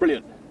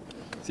 Brilliant.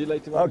 See you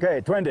later. Robin.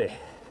 Okay, 20.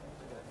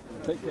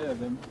 Take care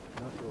of him.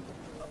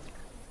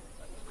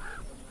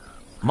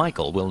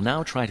 Michael will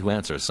now try to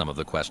answer some of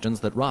the questions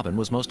that Robin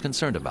was most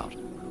concerned about,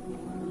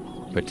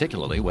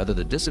 particularly whether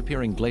the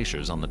disappearing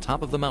glaciers on the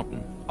top of the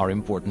mountain are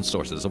important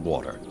sources of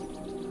water.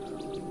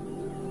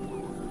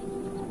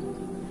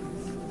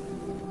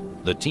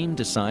 The team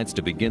decides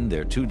to begin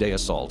their 2-day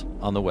assault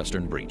on the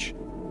western breach.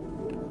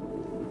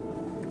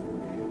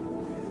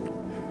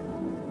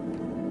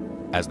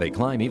 As they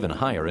climb even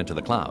higher into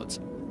the clouds,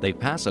 they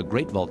pass a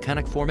great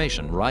volcanic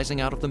formation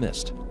rising out of the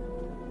mist.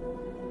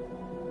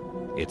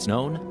 It's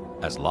known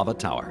as Lava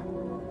Tower.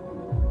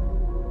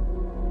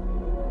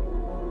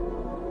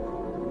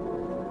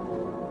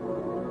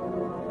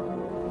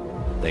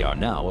 They are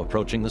now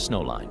approaching the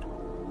snow line.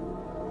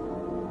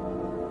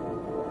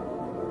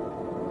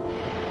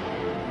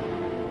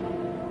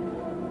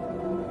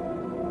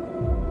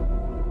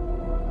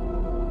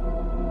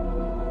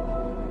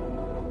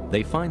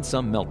 They find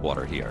some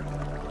meltwater here,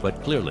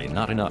 but clearly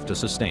not enough to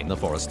sustain the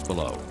forests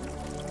below.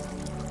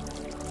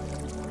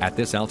 At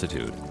this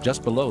altitude,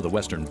 just below the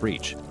western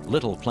breach,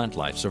 little plant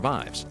life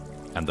survives,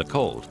 and the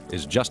cold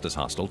is just as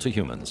hostile to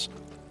humans.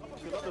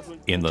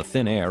 In the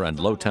thin air and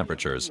low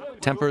temperatures,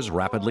 tempers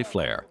rapidly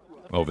flare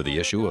over the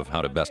issue of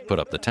how to best put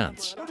up the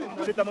tents.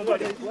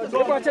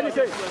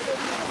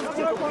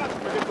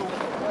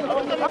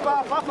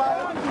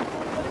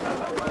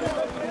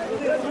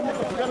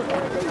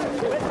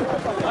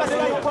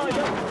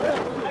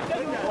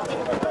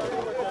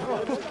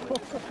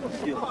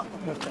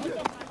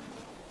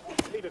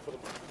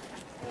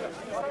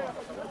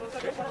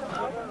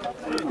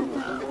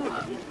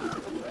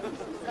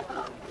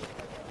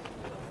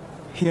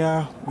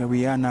 Here, where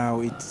we are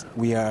now,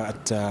 we are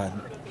at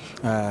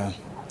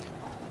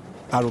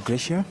Arrow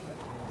Glacier.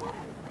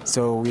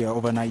 So we are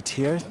overnight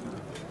here.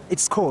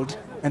 It's cold,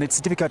 and it's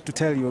difficult to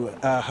tell you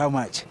how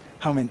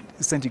many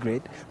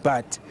centigrade,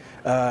 but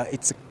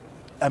it's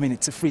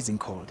a freezing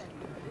cold.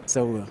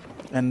 So,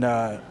 and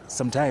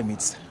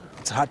sometimes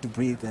it's hard to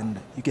breathe, and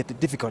you get it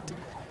difficult.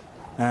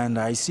 And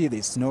I see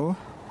the snow,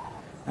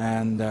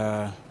 and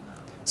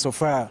so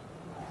far,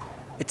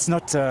 it's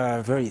not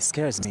very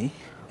scares me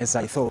as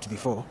I thought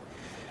before,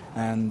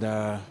 and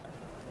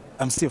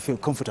I'm still feel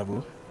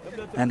comfortable,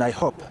 and I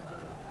hope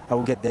I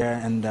will get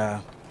there and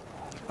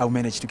I'll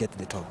manage to get to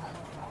the top.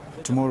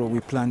 Tomorrow we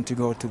plan to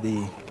go to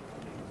the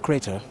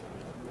crater,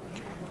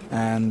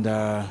 and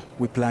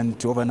we plan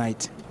to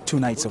overnight 2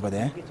 nights over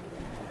there.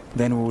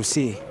 Then we will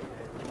see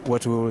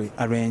what we'll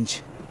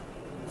arrange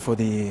for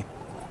the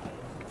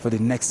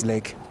next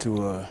leg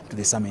to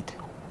the summit.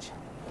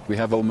 We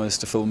have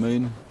almost a full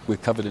moon, we're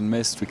covered in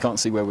mist, we can't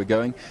see where we're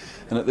going,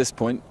 and at this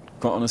point,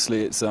 quite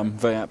honestly, it's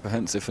very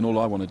apprehensive, and all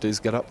I want to do is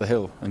get up the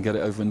hill and get it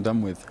over and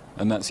done with.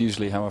 And that's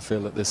usually how I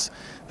feel at this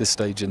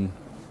stage in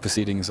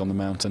proceedings on the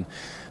mountain.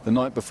 The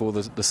night before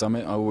the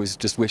summit, I always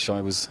just wish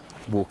I was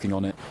walking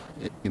on it.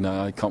 You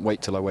know, I can't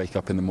wait till I wake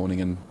up in the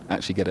morning and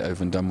actually get it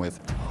over and done with.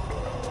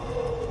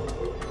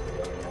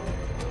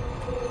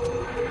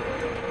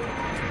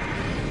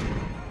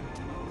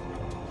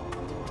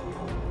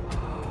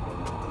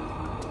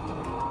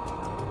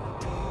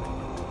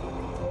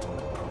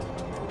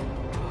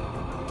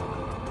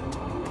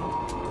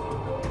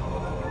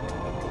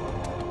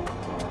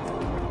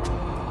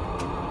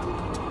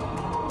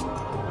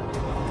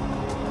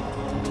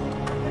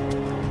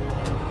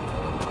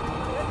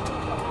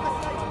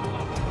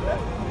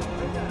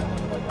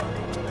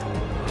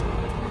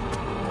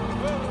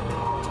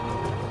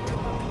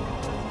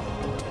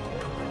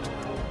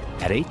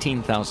 At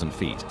 18,000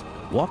 feet,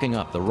 walking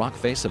up the rock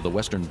face of the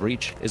western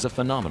breach is a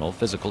phenomenal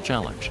physical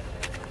challenge.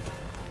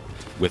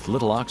 With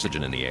little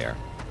oxygen in the air,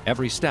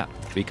 every step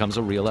becomes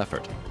a real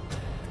effort.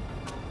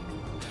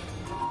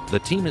 The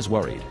team is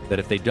worried that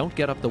if they don't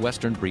get up the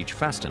western breach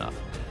fast enough,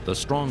 the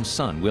strong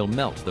sun will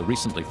melt the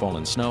recently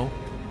fallen snow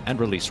and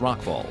release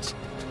rockfalls.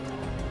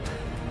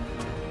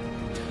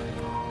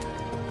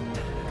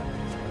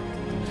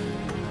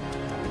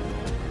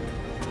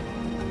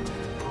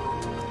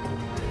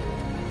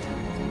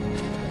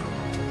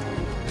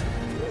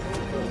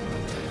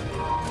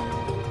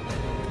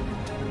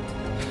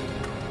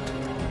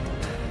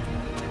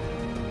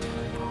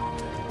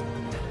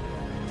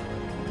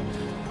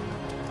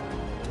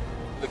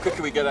 The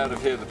quicker we get out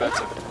of here, the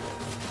better.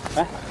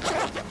 Huh?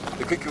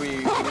 The quicker we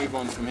move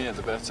on from here,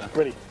 the better.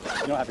 Really?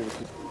 You're not happy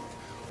with it?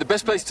 The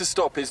best place to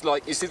stop is,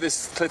 like, you see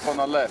this cliff on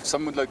our left,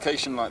 some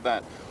location like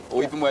that,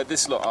 or even where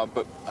this lot are,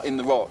 but in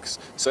the rocks.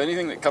 So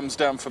anything that comes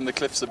down from the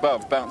cliffs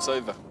above, bounce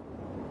over.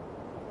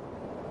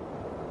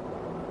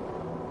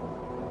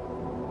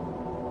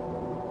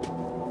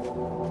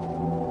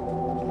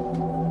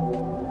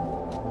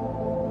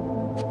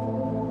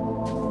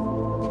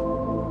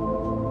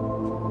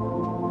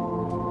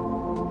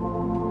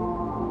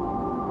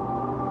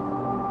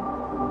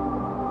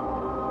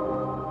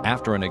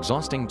 After an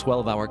exhausting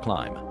 12-hour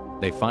climb,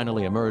 they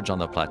finally emerge on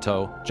the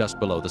plateau just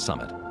below the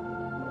summit.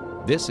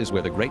 This is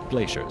where the great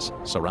glaciers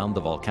surround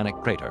the volcanic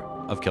crater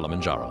of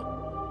Kilimanjaro.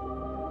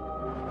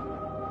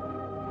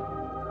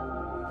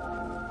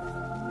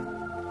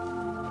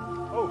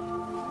 Oh,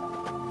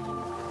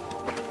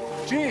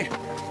 gee,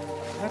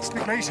 that's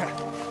the glacier.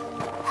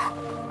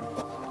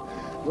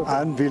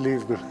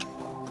 Unbelievable.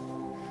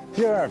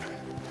 Here I am,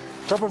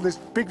 top of this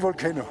big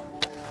volcano.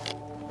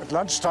 At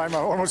lunchtime, I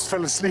almost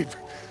fell asleep.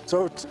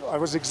 So I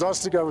was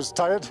exhausted, I was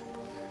tired,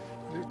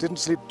 didn't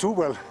sleep too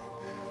well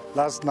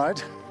last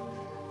night.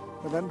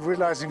 And then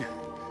realizing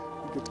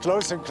we get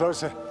closer and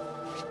closer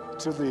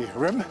to the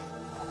rim,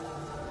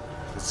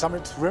 the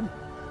summit rim,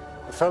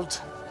 I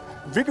felt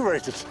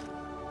invigorated.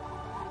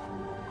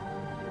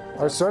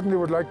 I certainly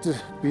would like to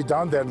be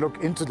down there and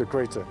look into the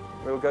crater.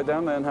 We'll go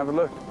down there and have a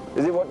look.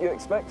 Is it what you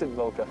expected,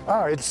 Volker?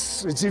 Ah,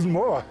 it's even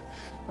more.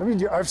 I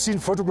mean, I've seen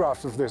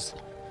photographs of this,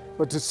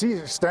 but to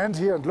stand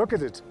here and look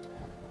at it,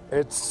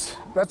 that's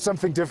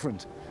something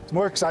different. It's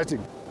more exciting.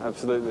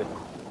 Absolutely.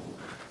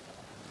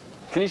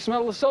 Can you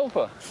smell the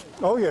sulfur?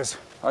 Oh, yes.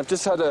 I've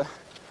just had a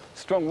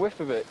strong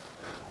whiff of it.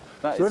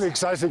 It's really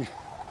exciting.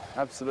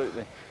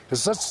 Absolutely.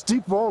 There's such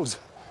steep walls.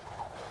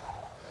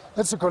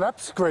 That's a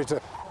collapse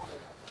crater.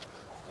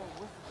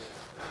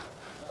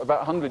 About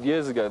 100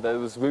 years ago, there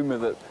was rumour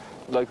that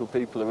local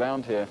people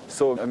around here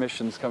saw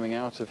emissions coming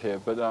out of here,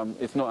 but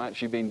it's not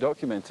actually been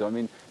documented. I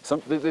mean,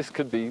 this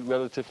could be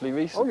relatively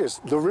recent. Oh yes,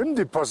 the rim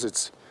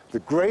deposits, the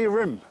grey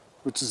rim,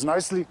 which is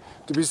nicely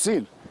to be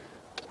seen,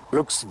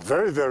 looks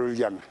very, very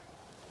young.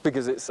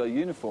 Because it's so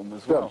uniform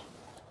as well. Yeah.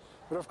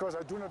 But of course,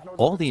 I do not know.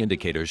 All the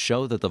indicators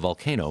show that the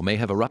volcano may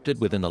have erupted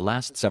within the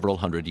last several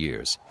hundred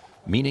years,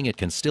 meaning it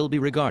can still be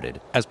regarded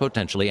as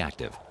potentially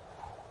active.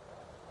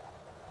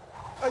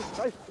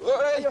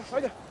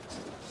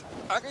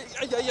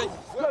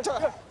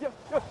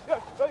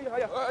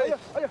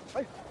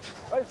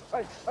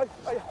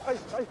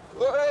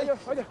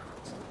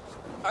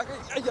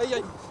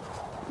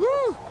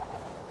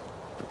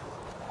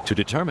 To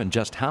determine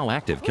just how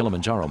active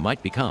Kilimanjaro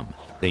might become,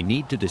 they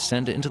need to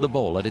descend into the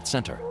bowl at its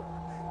center.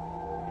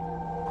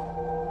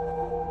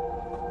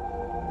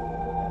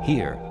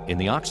 Here, in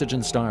the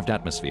oxygen-starved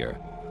atmosphere,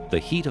 the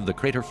heat of the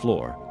crater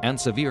floor and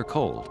severe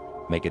cold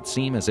make it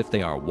seem as if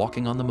they are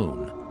walking on the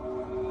moon.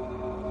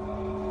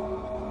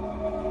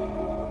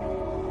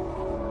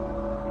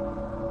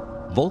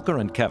 Volker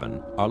and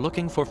Kevin are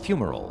looking for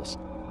fumaroles,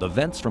 the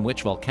vents from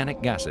which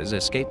volcanic gases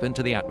escape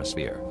into the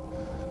atmosphere.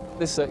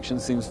 This section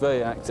seems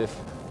very active.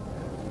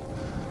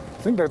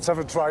 I think let's have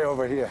a try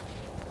over here.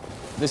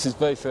 This is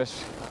very fresh.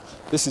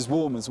 This is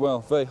warm as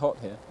well, very hot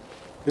here.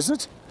 Is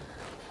it?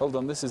 Hold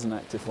on, this is an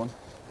active one.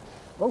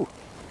 Oh.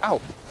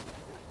 Ow!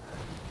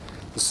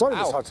 The soil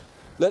Ow. is hot.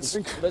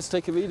 Let's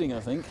take a reading, I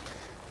think.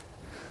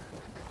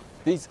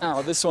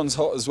 This one's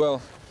hot as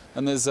well,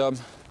 and there's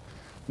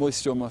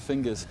moisture on my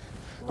fingers.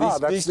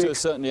 These two are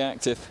certainly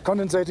active.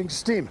 Condensating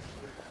steam.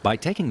 By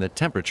taking the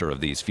temperature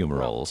of these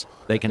fumaroles,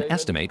 they can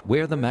estimate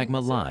where the magma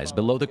lies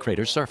below the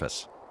crater's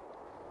surface.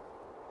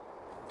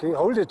 Okay,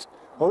 hold it,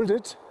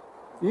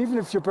 even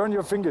if you burn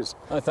your fingers.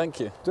 Oh, thank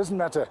you. Doesn't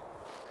matter.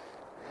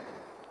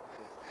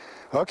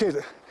 Okay,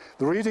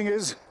 the reading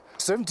is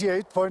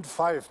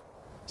 78.5.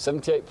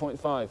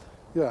 78.5.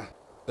 Yeah.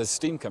 There's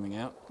steam coming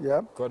out.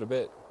 Yeah. Quite a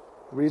bit.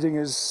 Reading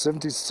is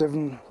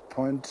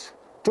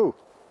 77.2.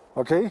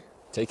 Okay?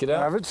 Take it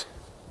out. Have it.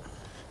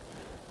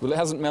 Well, it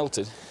hasn't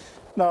melted.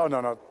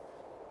 No.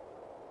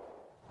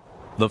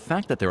 The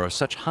fact that there are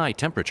such high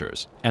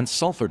temperatures and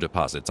sulfur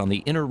deposits on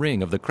the inner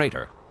ring of the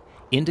crater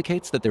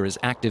indicates that there is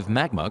active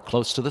magma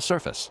close to the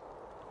surface.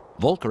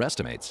 Volker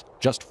estimates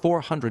just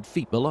 400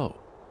 feet below.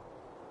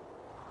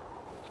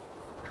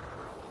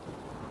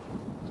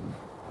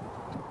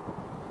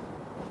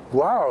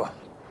 Wow.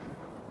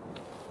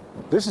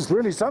 This is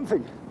really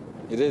something.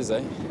 It is,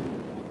 eh?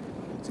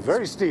 It's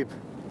very steep.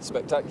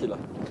 Spectacular.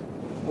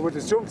 I would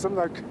assume something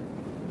like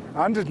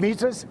 100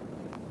 meters.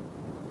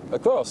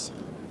 Across?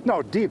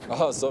 No, deep.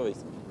 Oh, sorry.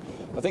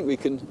 I think we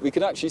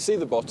can actually see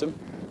the bottom.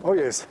 Oh,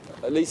 yes.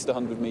 At least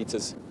 100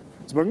 meters.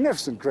 It's a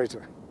magnificent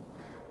crater.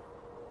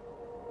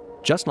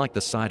 Just like the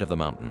side of the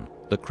mountain,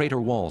 the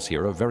crater walls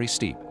here are very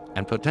steep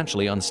and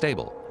potentially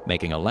unstable,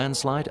 making a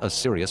landslide a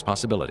serious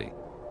possibility.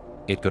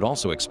 It could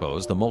also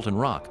expose the molten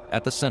rock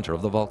at the center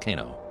of the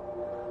volcano.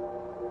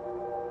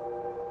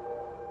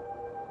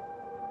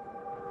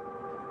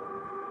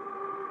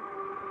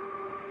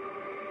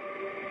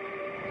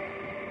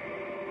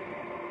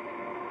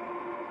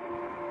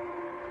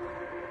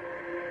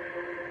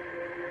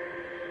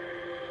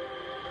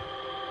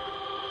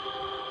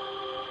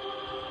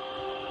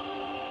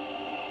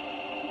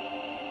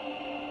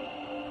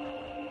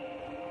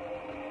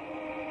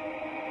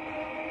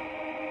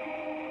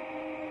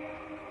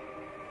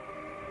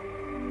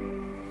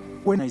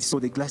 When I saw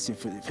the glacier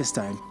for the first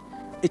time,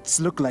 it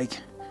looked like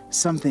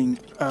something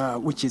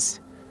which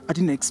I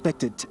didn't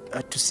expect it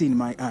to see in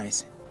my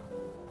eyes.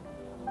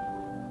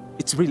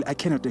 It's really, I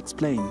cannot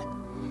explain.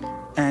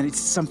 And it's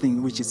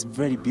something which is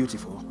very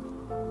beautiful.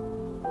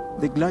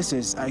 The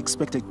glaciers I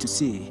expected to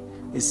see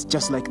is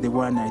just like the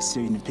one I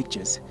see in the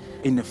pictures,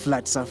 in a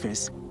flat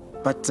surface.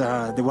 But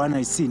the one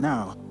I see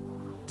now,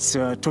 it's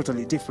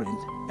totally different.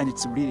 And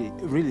it's really,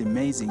 really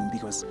amazing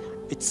because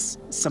it's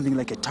something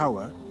like a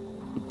tower.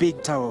 A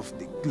big tower of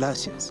the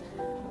glaciers.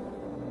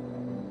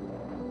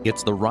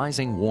 It's the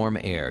rising warm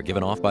air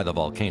given off by the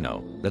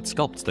volcano that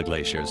sculpts the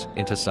glaciers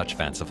into such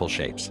fanciful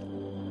shapes.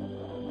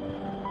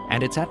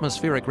 And it's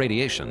atmospheric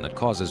radiation that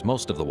causes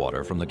most of the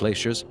water from the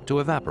glaciers to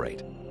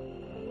evaporate.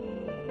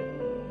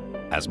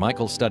 As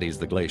Michael studies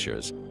the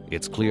glaciers,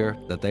 it's clear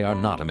that they are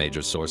not a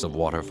major source of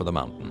water for the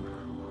mountain.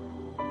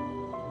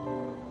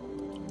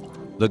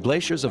 The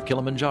glaciers of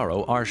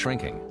Kilimanjaro are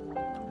shrinking.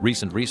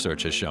 Recent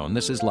research has shown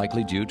this is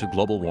likely due to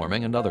global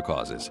warming and other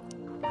causes.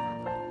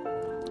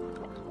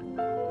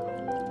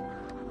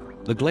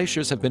 The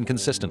glaciers have been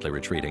consistently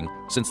retreating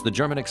since the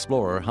German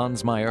explorer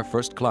Hans Meyer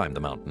first climbed the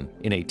mountain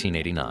in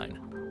 1889.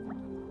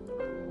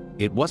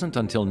 It wasn't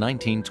until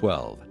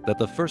 1912 that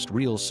the first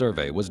real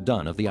survey was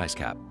done of the ice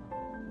cap.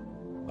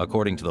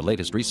 According to the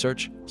latest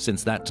research,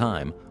 since that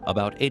time,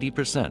 about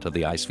 80% of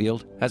the ice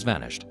field has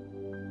vanished.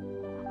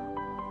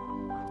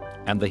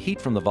 and the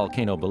heat from the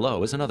volcano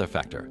below is another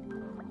factor.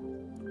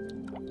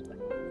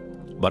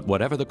 But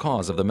whatever the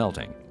cause of the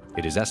melting,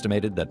 it is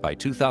estimated that by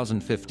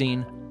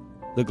 2015,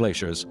 the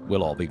glaciers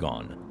will all be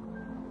gone.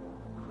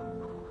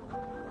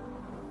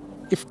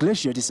 If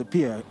glaciers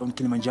disappear on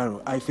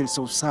Kilimanjaro, I feel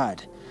so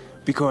sad,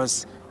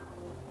 because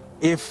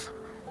if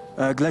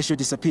glacier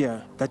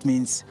disappear, that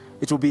means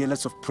it will be a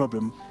lot of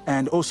problem,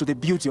 and also the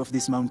beauty of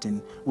this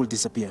mountain will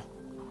disappear.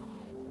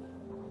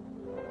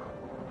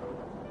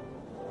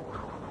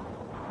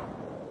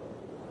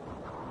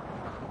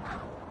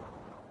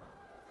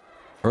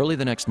 Early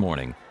the next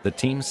morning, the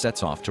team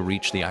sets off to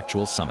reach the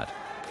actual summit,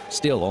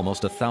 still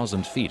almost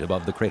 1,000 feet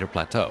above the crater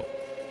plateau.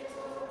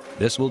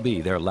 This will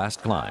be their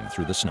last climb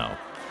through the snow.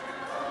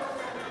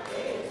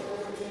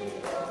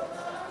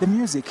 The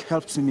music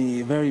helps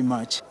me very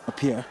much up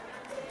here,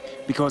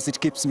 because it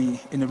keeps me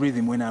in a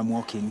rhythm when I'm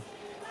walking.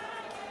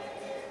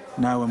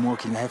 Now I'm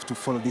walking, I have to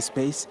follow this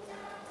pace,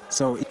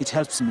 so it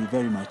helps me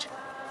very much.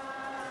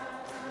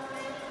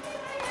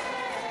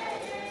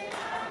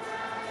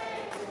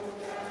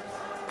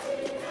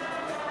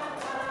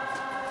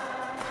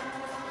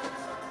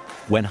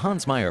 When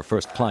Hans Meyer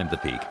first climbed the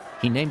peak,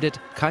 he named it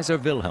Kaiser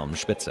Wilhelm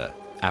Spitze,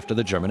 after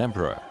the German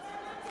emperor.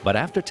 But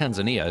after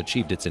Tanzania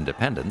achieved its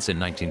independence in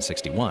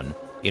 1961,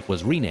 it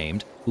was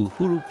renamed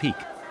Uhuru Peak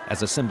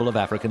as a symbol of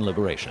African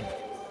liberation.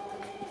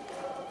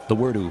 The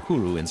word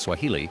Uhuru in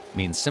Swahili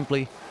means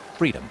simply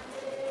freedom.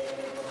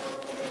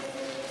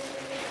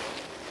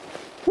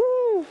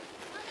 Woo!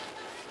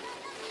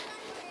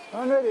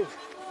 I made it.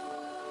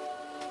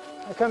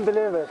 I can't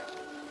believe it.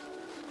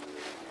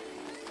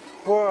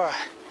 Whoa.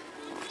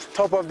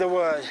 Top of the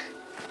world.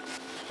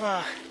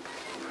 Ah.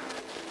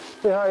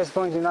 The highest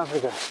point in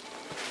Africa.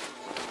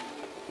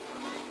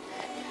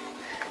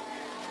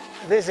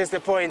 This is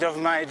the point of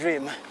my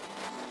dream.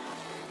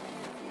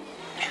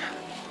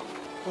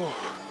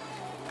 Oh,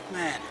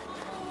 man.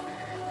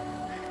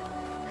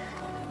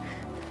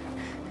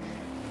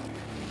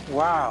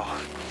 Wow,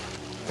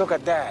 look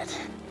at that.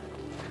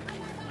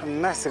 A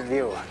massive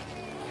view.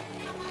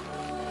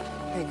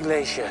 The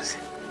glaciers.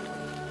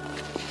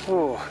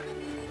 Oh.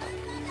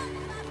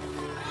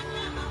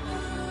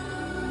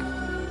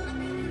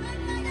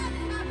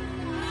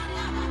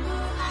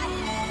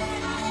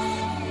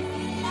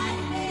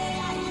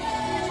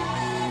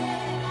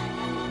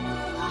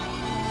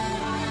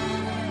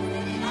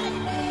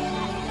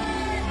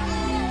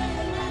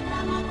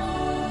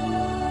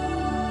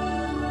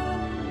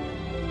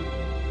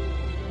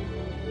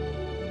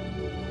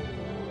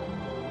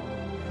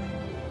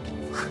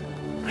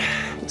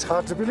 It's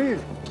hard to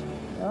believe.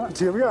 But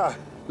here we are.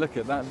 Look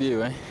at that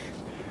view, eh?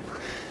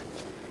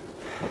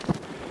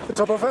 The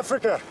top of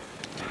Africa.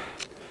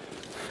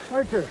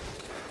 Michael,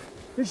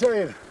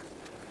 Michael.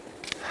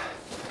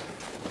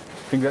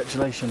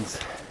 Congratulations.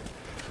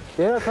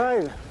 Yeah,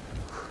 Kyle.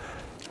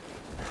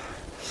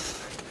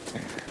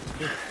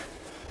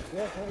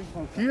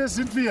 Hier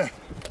sind wir.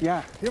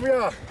 Yeah. Here we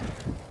are.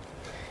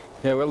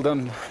 Yeah, well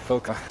done,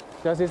 Volker.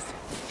 Das ist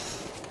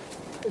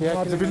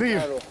hard to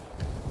believe.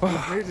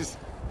 Oh. Made it.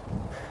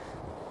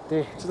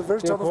 To the very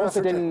top of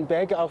Africa. Den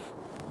Berg auf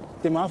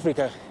dem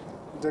Afrika.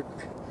 The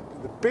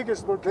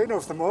biggest volcano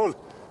of them all.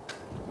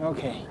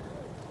 Okay.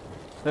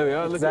 There we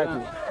are, look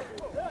exactly. at that.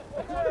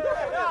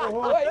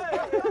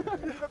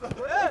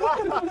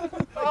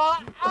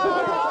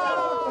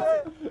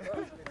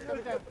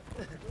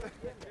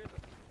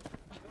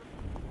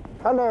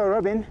 Hello,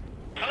 Robin.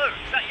 Hello,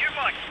 is that you,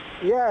 Mike?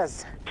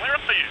 Yes. Where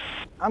are you?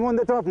 I'm on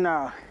the top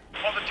now.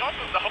 On the top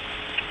of the whole...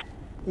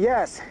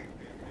 Yes,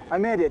 I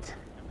made it.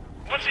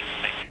 What's it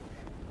like?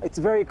 It's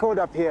very cold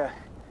up here.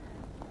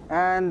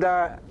 And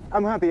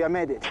I'm happy I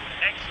made it.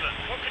 Excellent.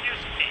 What can you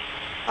see?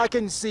 I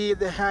can see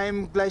the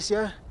Heim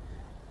Glacier.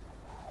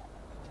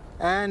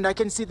 And I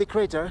can see the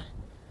crater.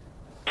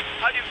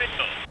 How do you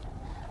feel?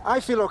 I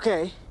feel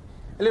okay.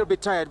 A little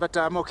bit tired, but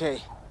I'm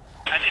okay.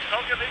 And is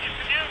Volker made it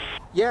with you?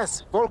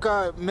 Yes,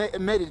 Volker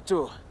made it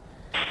too.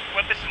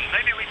 Well, listen,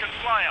 maybe we can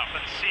fly up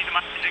and see the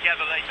mountain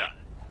together later.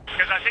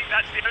 Because I think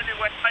that's the only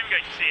way I'm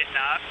going to see it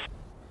now.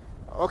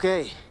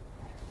 Okay.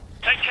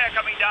 Take care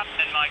coming down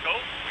then,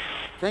 Michael.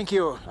 Thank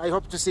you. I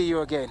hope to see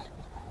you again.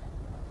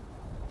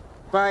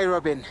 Bye,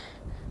 Robin.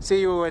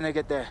 See you when I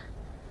get there.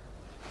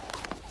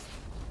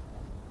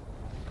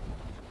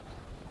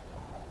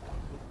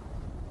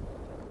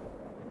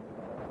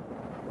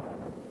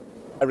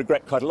 I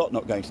regret quite a lot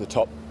not going to the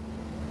top.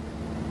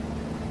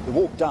 The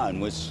walk down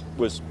was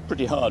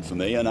pretty hard for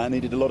me, and I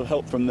needed a lot of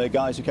help from the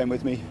guys who came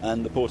with me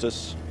and the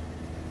porters.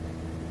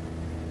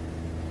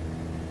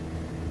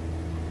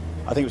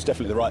 I think it was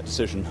definitely the right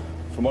decision.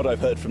 From what I've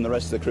heard from the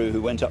rest of the crew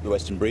who went up the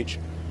Western Breach,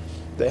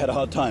 they had a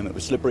hard time. It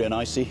was slippery and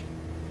icy,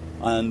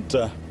 and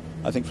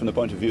I think from the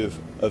point of view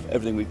of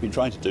everything we've been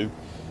trying to do,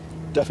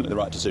 definitely the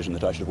right decision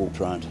that I should have walked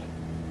around.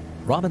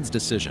 Robin's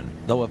decision,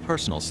 though a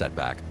personal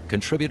setback,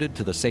 contributed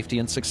to the safety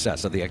and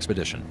success of the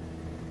expedition.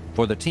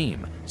 For the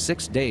team,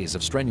 6 days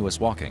of strenuous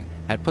walking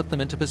had put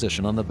them into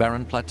position on the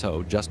barren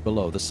plateau just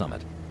below the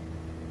summit.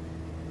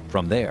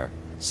 From there,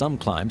 Some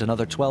climbed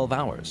another 12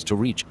 hours to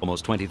reach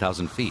almost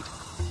 20,000 feet.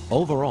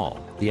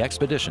 Overall, the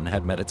expedition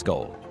had met its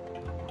goal.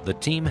 The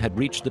team had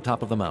reached the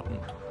top of the mountain.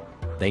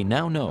 They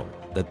now know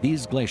that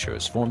these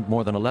glaciers, formed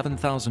more than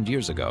 11,000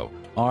 years ago,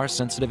 are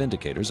sensitive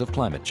indicators of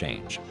climate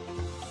change.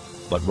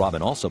 But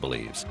Robin also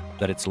believes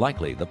that it's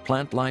likely the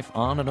plant life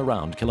on and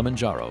around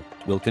Kilimanjaro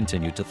will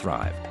continue to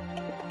thrive.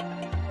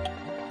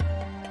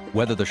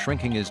 Whether the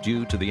shrinking is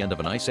due to the end of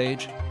an ice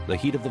age, the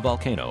heat of the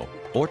volcano,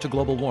 or to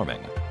global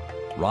warming,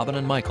 Robin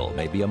and Michael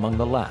may be among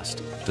the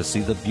last to see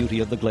the beauty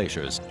of the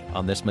glaciers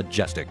on this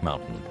majestic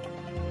mountain.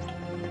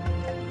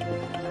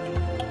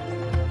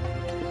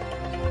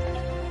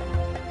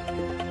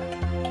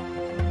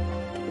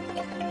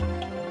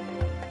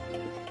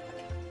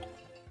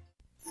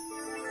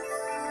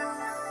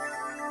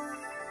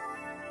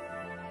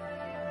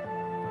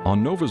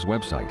 On NOVA's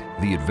website,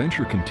 the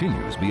adventure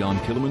continues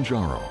beyond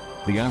Kilimanjaro,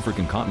 the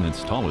African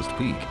continent's tallest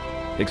peak.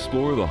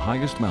 Explore the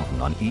highest mountain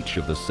on each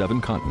of the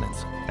 7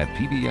 continents at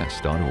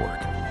pbs.org.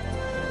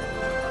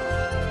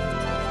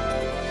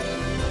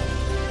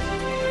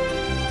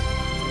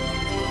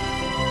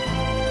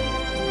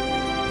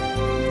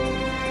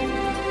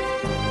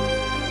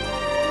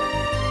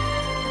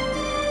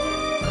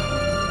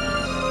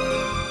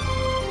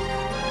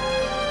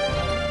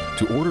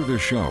 To order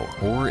this show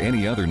or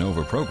any other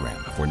NOVA program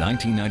for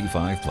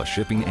 $19.95 plus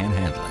shipping and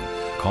handling,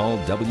 call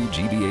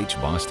WGBH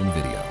Boston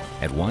Video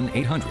at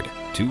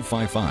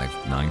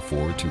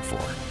 1-800-255-9424.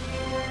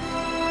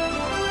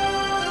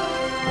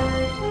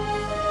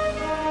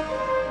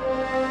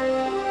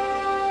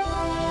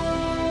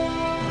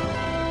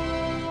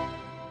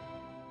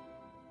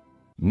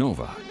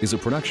 NOVA is a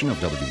production of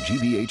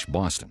WGBH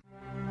Boston.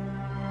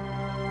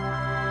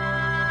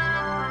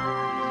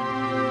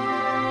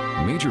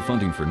 Major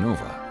funding for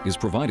NOVA is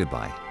provided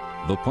by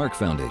the Park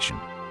Foundation,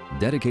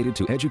 dedicated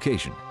to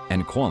education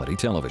and quality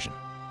television.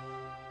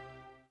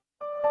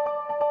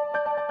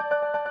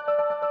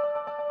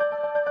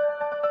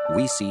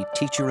 We see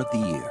Teacher of the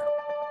Year.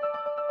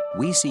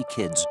 We see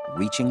kids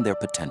reaching their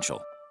potential.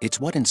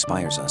 It's what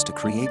inspires us to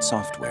create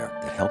software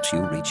that helps you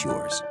reach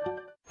yours.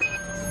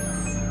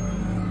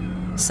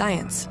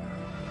 Science.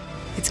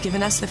 It's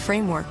given us the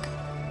framework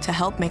to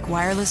help make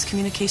wireless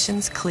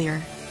communications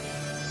clear.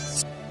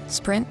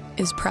 Sprint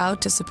is proud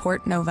to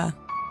support NOVA.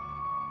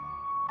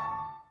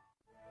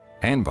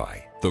 And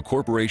by the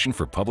Corporation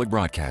for Public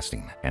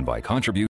Broadcasting, and by contribution